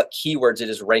find out what keywords it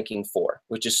is ranking for,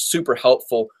 which is super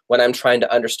helpful when I'm trying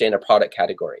to understand a product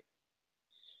category.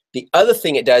 The other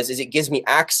thing it does is it gives me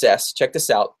access, check this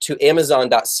out, to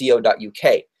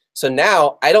amazon.co.uk. So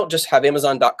now I don't just have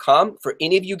amazon.com. For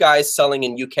any of you guys selling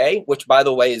in UK, which by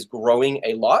the way is growing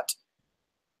a lot,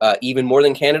 even more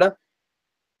than Canada,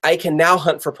 I can now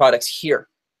hunt for products here.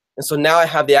 And so now I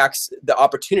have the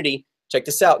opportunity, check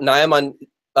this out, now I'm on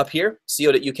up here,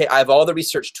 co.uk. I have all the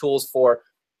research tools for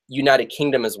United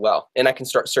Kingdom as well. And I can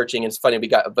start searching. It's funny, we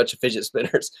got a bunch of fidget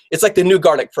spinners. It's like the new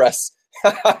garlic press.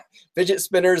 Fidget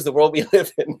spinners, the world we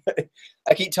live in.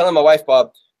 I keep telling my wife,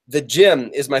 Bob, the gym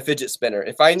is my fidget spinner.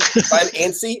 If I'm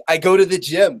antsy, I go to the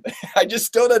gym. I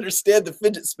just don't understand the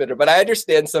fidget spinner, but I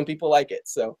understand some people like it.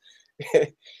 So,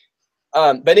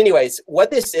 but anyways,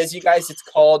 what this is, you guys, it's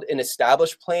called an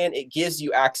established plan. It gives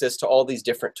you access to all these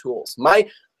different tools. My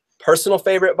personal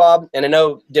favorite, Bob, and I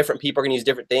know different people are going to use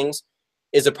different things,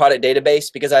 is a product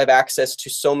database, because I have access to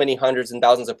so many hundreds and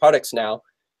thousands of products now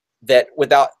that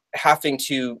without having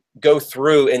to go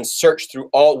through and search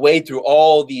wade through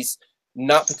all these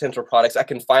not potential products, I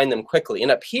can find them quickly.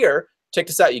 And up here, check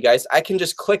this out, you guys, I can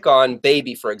just click on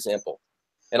baby, for example,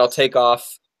 and I'll take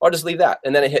off, I'll just leave that.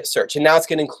 And then I hit search. And now it's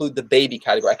going to include the baby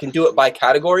category. I can do it by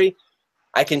category.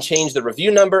 I can change the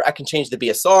review number. I can change the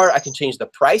BSR. I can change the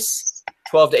price.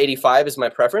 12 to 85 is my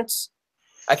preference.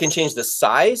 I can change the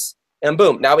size. And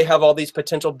boom, now we have all these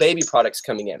potential baby products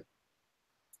coming in.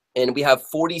 And we have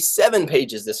 47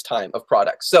 pages this time of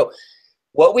products. So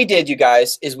what we did, you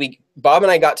guys, is Bob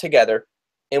and I got together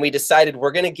and we decided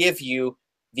we're going to give you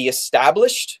the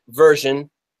established version,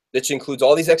 which includes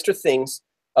all these extra things,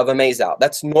 of Amazeowl.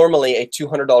 That's normally a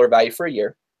 $200 value for a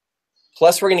year.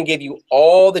 Plus, we're going to give you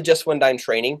all the Just One Dime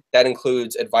training. That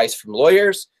includes advice from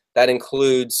lawyers. That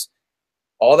includes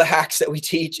all the hacks that we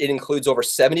teach. It includes over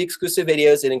 70 exclusive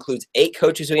videos. It includes 8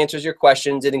 coaches who answers your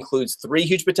questions. It includes 3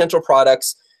 huge potential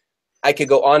products. I could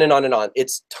go on and on and on.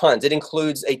 It's tons. It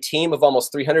includes a team of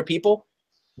almost 300 people,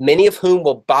 many of whom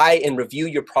will buy and review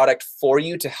your product for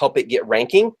you to help it get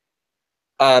ranking.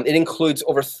 It includes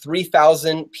over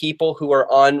 3,000 people who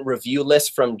are on review lists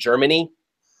from Germany,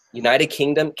 United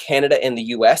Kingdom, Canada, and the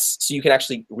US. So you can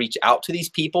actually reach out to these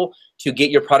people to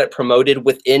get your product promoted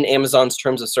within Amazon's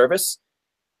terms of service.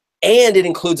 And it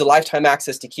includes a lifetime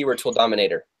access to Keyword Tool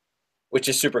Dominator, which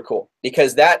is super cool,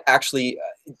 because that actually,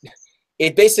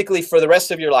 it basically, for the rest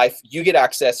of your life, you get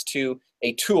access to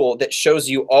a tool that shows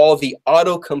you all the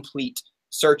autocomplete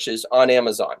searches on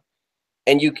Amazon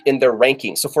and in their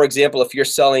ranking. So for example, if you're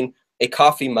selling a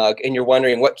coffee mug and you're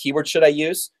wondering what keyword should I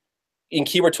use, in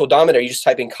Keyword Tool Dominator, you just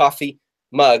type in coffee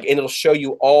mug and it'll show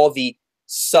you all the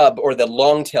sub or the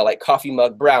long tail, like coffee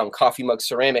mug brown, coffee mug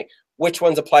ceramic. Which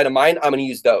ones apply to mine? I'm going to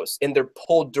use those. And they're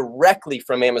pulled directly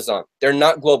from Amazon. They're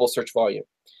not global search volume.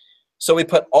 So we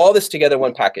put all this together in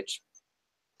one package.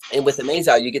 And with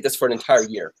Amazeowl, you get this for an entire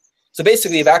year. So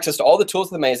basically, you have access to all the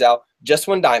tools with Amazeowl, Just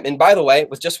One Dime. And by the way,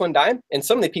 with Just One Dime, and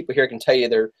some of the people here can tell you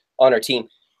they're on our team,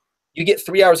 you get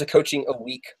 3 hours of coaching a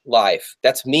week live.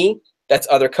 That's me. That's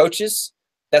other coaches.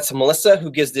 That's Melissa,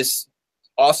 who gives this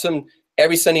awesome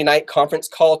every Sunday night conference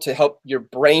call to help your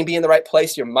brain be in the right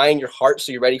place, your mind, your heart,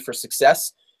 so you're ready for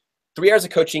success. 3 hours of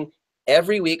coaching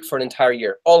every week for an entire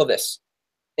year, all of this.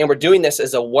 And we're doing this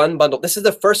as a one bundle. This is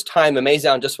the first time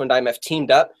Amazeowl and Just One Dime have teamed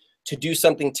up to do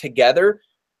something together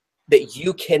that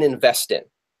you can invest in.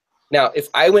 Now, if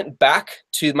I went back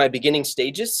to my beginning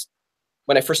stages,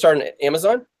 when I first started at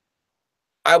Amazon,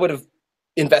 I would have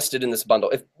invested in this bundle.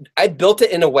 If I built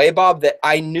it in a way, Bob, that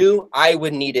I knew I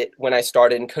would need it when I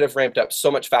started and could have ramped up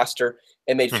so much faster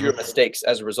and made fewer mistakes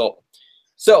as a result.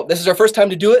 So this is our first time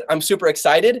to do it. I'm super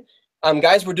excited.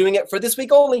 Guys, we're doing it for this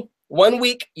week only. 1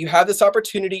 week, you have this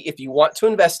opportunity. If you want to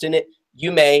invest in it,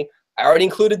 you may. I already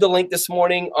included the link this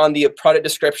morning on the product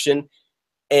description.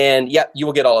 And yeah, you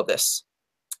will get all of this.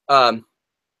 And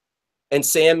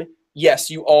Sam, yes,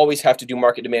 you always have to do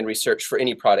market demand research for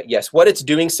any product. Yes, what it's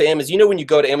doing, Sam, is, you know, when you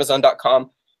go to Amazon.com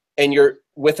and you're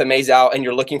with Amazeowl and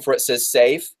you're looking for it says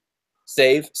save.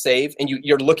 save, and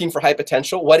you're looking for high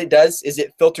potential, what it does is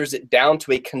it filters it down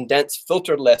to a condensed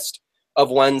filtered list of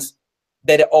ones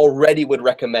that it already would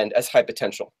recommend as high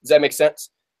potential. Does that make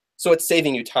sense? So it's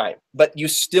saving you time, but you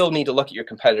still need to look at your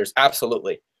competitors.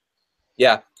 Absolutely.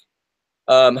 Yeah.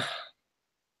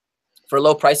 For a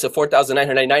low price of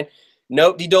 $4,999,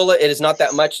 no, Didola, it is not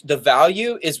that much. The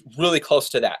value is really close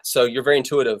to that. So you're very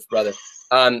intuitive, brother.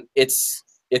 It's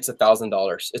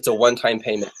 $1,000. It's a one-time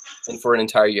payment and for an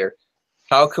entire year.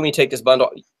 How can we take this bundle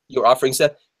you're offering,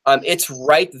 Seth? It's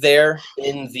right there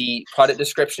in the product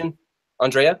description,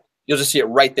 Andrea. You'll just see it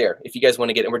right there if you guys want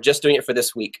to get it. And we're just doing it for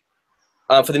this week.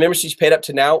 For the memberships you paid up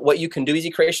to now, what you can do,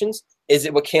 Easy Creations, is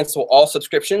it will cancel all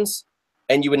subscriptions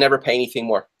and you would never pay anything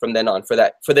more from then on for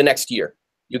the next year.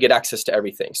 You get access to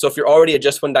everything. So if you're already a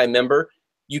Just One Dime member,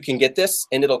 you can get this,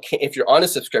 and if you're on a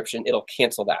subscription, it'll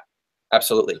cancel that.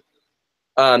 Absolutely.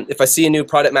 If I see a new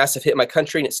product massive hit in my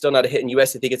country and it's still not a hit in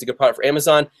US, I think it's a good product for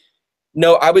Amazon.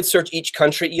 No, I would search each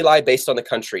country, Eli, based on the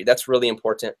country. That's really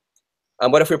important.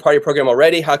 What if we're part of your program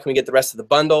already? How can we get the rest of the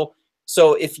bundle?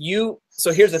 So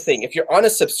here's the thing. If you're on a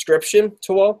subscription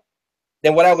tool,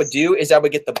 then what I would do is I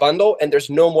would get the bundle, and there's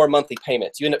no more monthly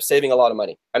payments. You end up saving a lot of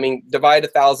money. I mean, divide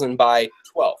 1,000 by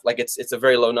 12. Like it's a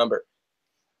very low number.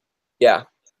 Yeah.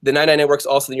 The 999 works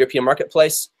also in the European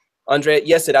marketplace. Andre,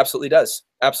 yes, it absolutely does.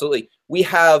 Absolutely. We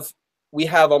have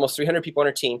almost 300 people on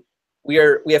our team. We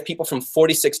have people from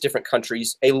 46 different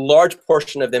countries. A large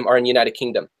portion of them are in the United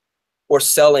Kingdom or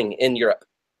selling in Europe.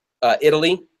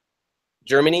 Italy,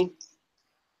 Germany.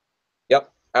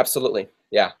 Yep, absolutely.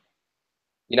 Yeah.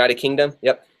 United Kingdom.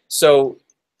 Yep. So,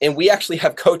 and we actually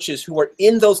have coaches who are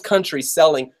in those countries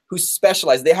selling, who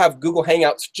specialize. They have Google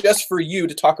Hangouts just for you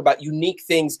to talk about unique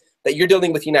things that you're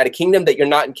dealing with United Kingdom that you're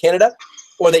not in Canada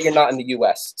or that you're not in the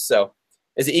US. So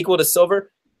is it equal to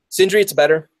silver? Sindri, it's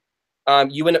better.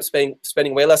 You end up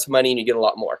spending way less money and you get a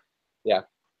lot more. Yeah.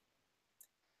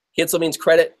 Cancel means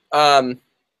credit.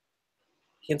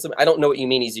 Cancel, I don't know what you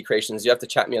mean, Easy Creations. You have to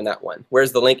chat me on that one.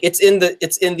 Where's the link? It's in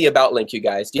the about link, you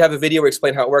guys. Do you have a video where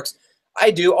explain how it works? I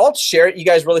do. I'll share it, you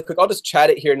guys, really quick. I'll just chat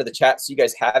it here into the chat so you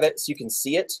guys have it, so you can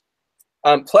see it.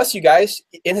 Plus, you guys,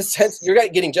 in a sense, you're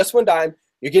getting Just One Dime.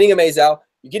 You're getting Amazeowl.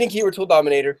 You're getting Keyword Tool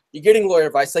Dominator. You're getting Lawyer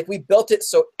Advice. Like, we built it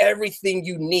so everything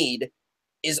you need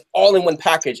is all in one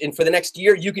package. And for the next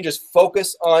year, you can just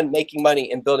focus on making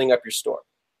money and building up your store.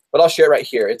 But I'll share it right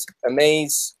here. It's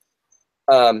Amaze.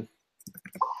 That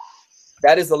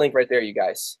is the link right there, you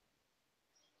guys.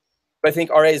 But I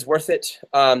think RA is worth it.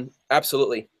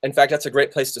 Absolutely. In fact, that's a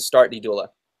great place to start, Didula.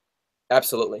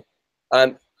 Absolutely.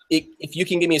 If you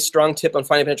can give me a strong tip on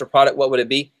finding a potential product, what would it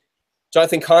be?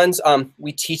 Jonathan Kahns,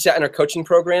 we teach that in our coaching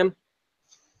program.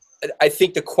 I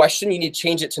think the question, you need to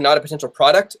change it to not a potential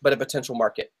product, but a potential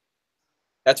market.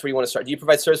 That's where you want to start. Do you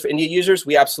provide service for India users?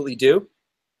 We absolutely do.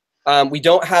 We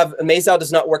don't have, Amazeowl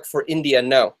does not work for India,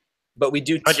 no. But we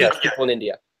do teach people in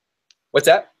India. What's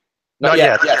that? Not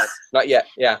yet. Yes, not yet,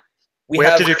 yeah. We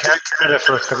have to do Canada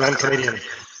first because I'm Canadian.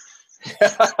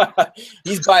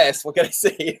 He's biased, what can I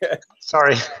say?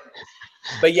 Sorry.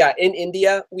 But yeah, in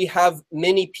India, we have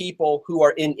many people who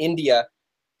are in India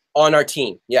on our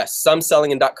team. Yes, some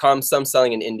selling in .com, some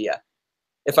selling in India.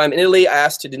 If I'm in Italy, I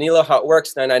asked to Danilo how it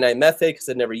works, 999 method, because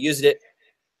I've never used it.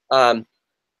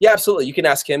 Yeah, absolutely. You can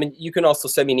ask him, and you can also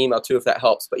send me an email too if that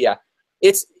helps. But yeah,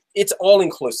 it's all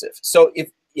inclusive. So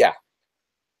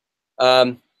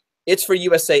it's for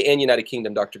USA and United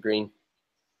Kingdom, Dr. Green.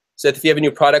 So if you have a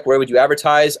new product, where would you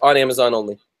advertise? On Amazon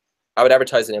only. I would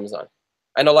advertise on Amazon.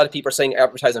 I know a lot of people are saying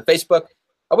advertise on Facebook.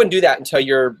 I wouldn't do that until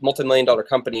you're a multi-million-dollar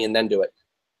company and then do it.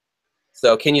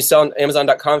 So can you sell on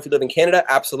Amazon.com if you live in Canada?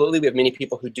 Absolutely. We have many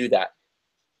people who do that.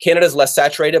 Canada is less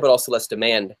saturated, but also less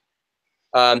demand.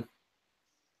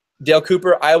 Dale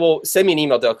Cooper, send me an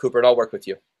email, Dale Cooper, and I'll work with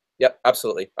you. Yep,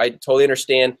 absolutely. I totally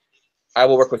understand. I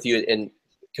will work with you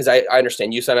because I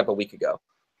understand. You signed up a week ago.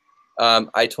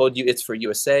 I told you it's for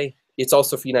USA. It's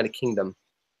also for United Kingdom.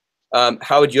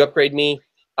 How would you upgrade me?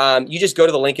 You just go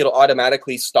to the link. It'll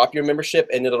automatically stop your membership,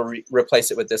 and it'll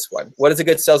replace it with this one. What is a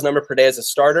good sales number per day as a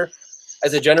starter?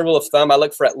 As a general rule of thumb, I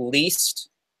look for at least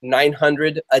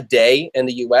 900 a day in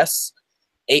the US,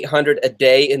 800 a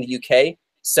day in the UK,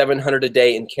 700 a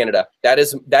day in Canada. That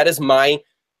is my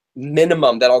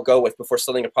minimum that I'll go with before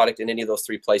selling a product in any of those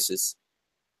three places.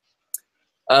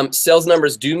 Sales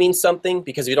numbers do mean something,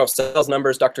 because if you don't have sales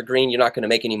numbers, Dr. Green, you're not going to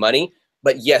make any money.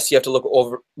 But yes, you have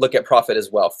to look at profit as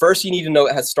well. First, you need to know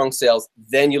it has strong sales.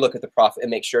 Then you look at the profit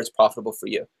and make sure it's profitable for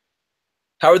you.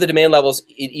 How are the demand levels,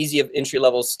 easy of entry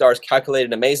level stars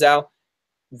calculated in Amazeowl?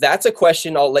 That's a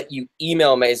question I'll let you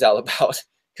email Amazeowl about.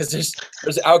 because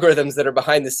there's algorithms that are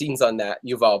behind the scenes on that,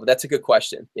 Yuval. But that's a good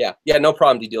question. Yeah, no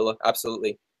problem, Didula.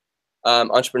 Absolutely.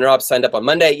 Entrepreneur Rob signed up on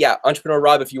Monday. Yeah, Entrepreneur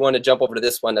Rob, if you want to jump over to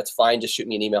this one, that's fine. Just shoot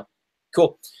me an email.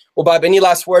 Cool. Well, Bob, any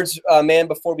last words, man,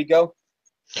 before we go?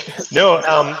 No,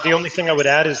 the only thing I would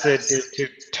add is that to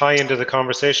tie into the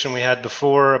conversation we had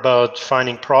before about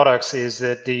finding products is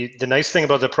that the nice thing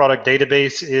about the product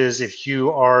database is if you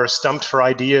are stumped for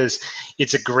ideas,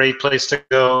 it's a great place to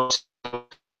go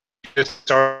to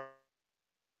start.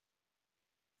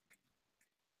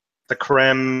 The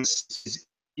creme is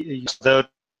the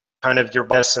kind of your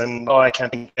best and, oh, I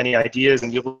can't think of any ideas,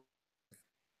 and you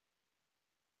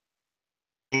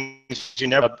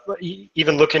never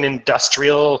even look in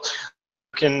industrial,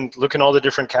 look in all the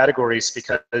different categories,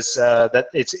 because that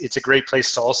it's a great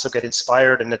place to also get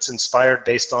inspired, and it's inspired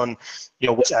based on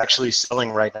what's actually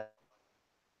selling right now.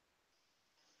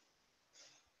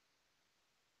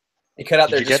 You cut out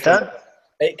there. Did you get that?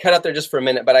 It cut out there just for a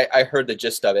minute, but I heard the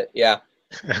gist of it. Yeah.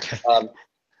 Okay.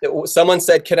 Someone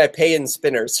said, "Can I pay in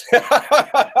spinners?"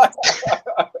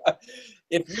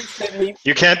 If you send me,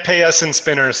 you can't pay us in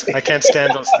spinners. I can't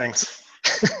stand those things.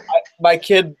 My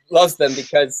kid loves them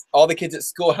because all the kids at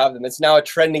school have them. It's now a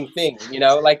trending thing,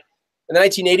 Like in the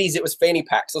 1980s, it was fanny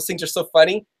packs. Those things are so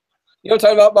funny. You know what I'm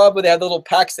talking about, Bob? Where they have the little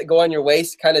packs that go on your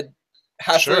waist, kind of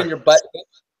halfway in your butt.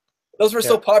 Those were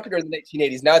so popular in the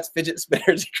 1980s. Now it's fidget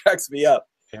spinners. It cracks me up.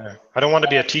 Yeah, I don't want to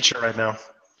be a teacher right now.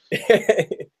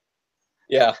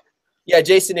 Yeah,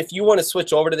 Jason, if you want to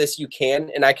switch over to this, you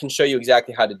can, and I can show you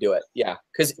exactly how to do it. Yeah,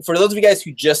 because for those of you guys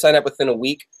who just signed up within a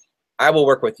week, I will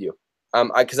work with you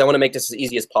because I want to make this as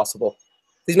easy as possible.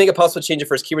 Please make it possible to change the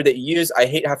first keyword that you use. I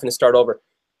hate having to start over.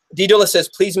 D-Dola says,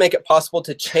 please make it possible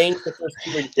to change the first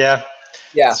keyword. Yeah.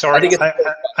 Sorry,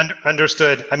 I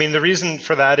understood. I mean, the reason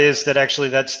for that is that actually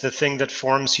that's the thing that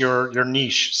forms your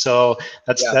niche. So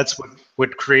that's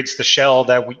what creates the shell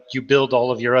that you build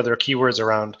all of your other keywords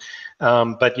around.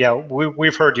 But yeah,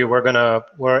 we've heard you.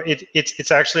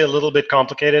 It's actually a little bit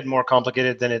complicated, more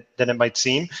complicated than it might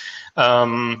seem.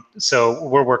 So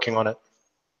we're working on it.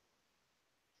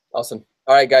 Awesome.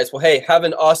 All right, guys. Well, hey, have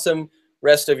an awesome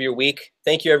rest of your week.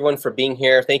 Thank you, everyone, for being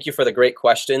here. Thank you for the great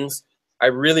questions. I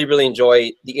really, really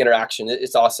enjoy the interaction.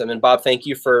 It's awesome. And Bob, thank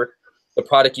you for the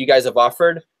product you guys have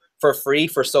offered for free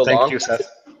for so long. Thank you, Seth.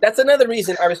 That's another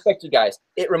reason I respect you guys.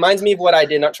 It reminds me of what I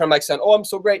did, not trying to sound, oh, I'm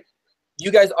so great. You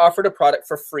guys offered a product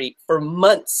for free for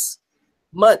months,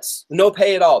 no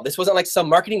pay at all. This wasn't like some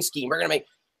marketing scheme we're going to make.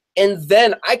 And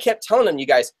then I kept telling them, you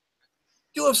guys,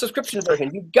 do a subscription version.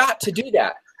 You've got to do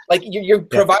that. Like you're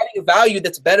providing a value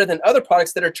that's better than other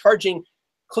products that are charging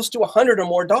close to $100 or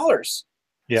more.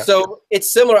 Yeah. So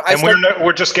it's similar. And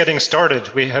we're just getting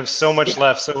started. We have so much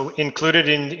left. So included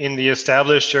in the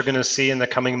established, you're going to see in the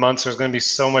coming months, there's going to be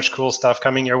so much cool stuff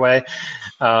coming your way.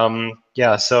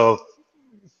 So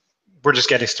we're just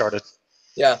getting started.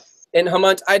 Yeah. And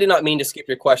Hamant, I did not mean to skip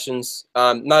your questions.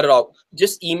 Not at all.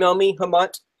 Just email me,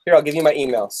 Hamant. Here, I'll give you my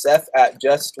email,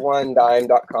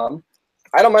 seth@justonedime.com.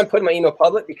 I don't mind putting my email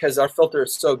public because our filter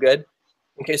is so good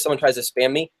in case someone tries to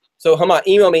spam me. So Hamant,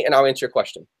 email me and I'll answer your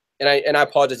question. And I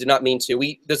apologize, did not mean to.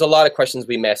 There's a lot of questions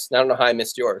we missed. And I don't know how I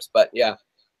missed yours, but yeah.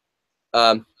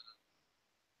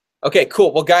 Okay,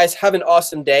 cool. Well, guys, have an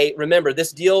awesome day. Remember,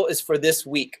 this deal is for this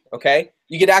week, okay?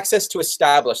 You get access to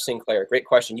Established, Sinclair. Great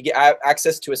question. You get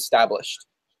access to Established.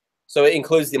 So it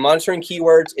includes the monitoring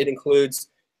keywords. It includes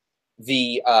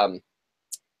the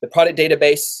product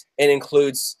database. It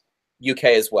includes UK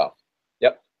as well.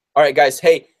 Yep. All right, guys.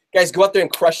 Hey, guys, go out there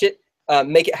and crush it.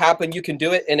 Make it happen. You can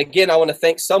do it. And again, I want to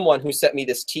thank someone who sent me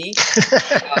this tea.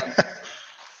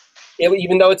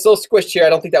 Even though it's a little squished here, I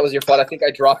don't think that was your fault. I think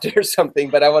I dropped it or something,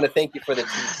 but I want to thank you for the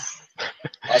tea.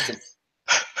 Awesome.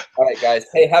 All right, guys.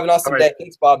 Hey, have an awesome day.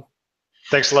 Thanks, Bob.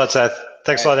 Thanks a lot, Seth.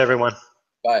 Thanks a lot, everyone.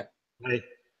 Bye. Bye.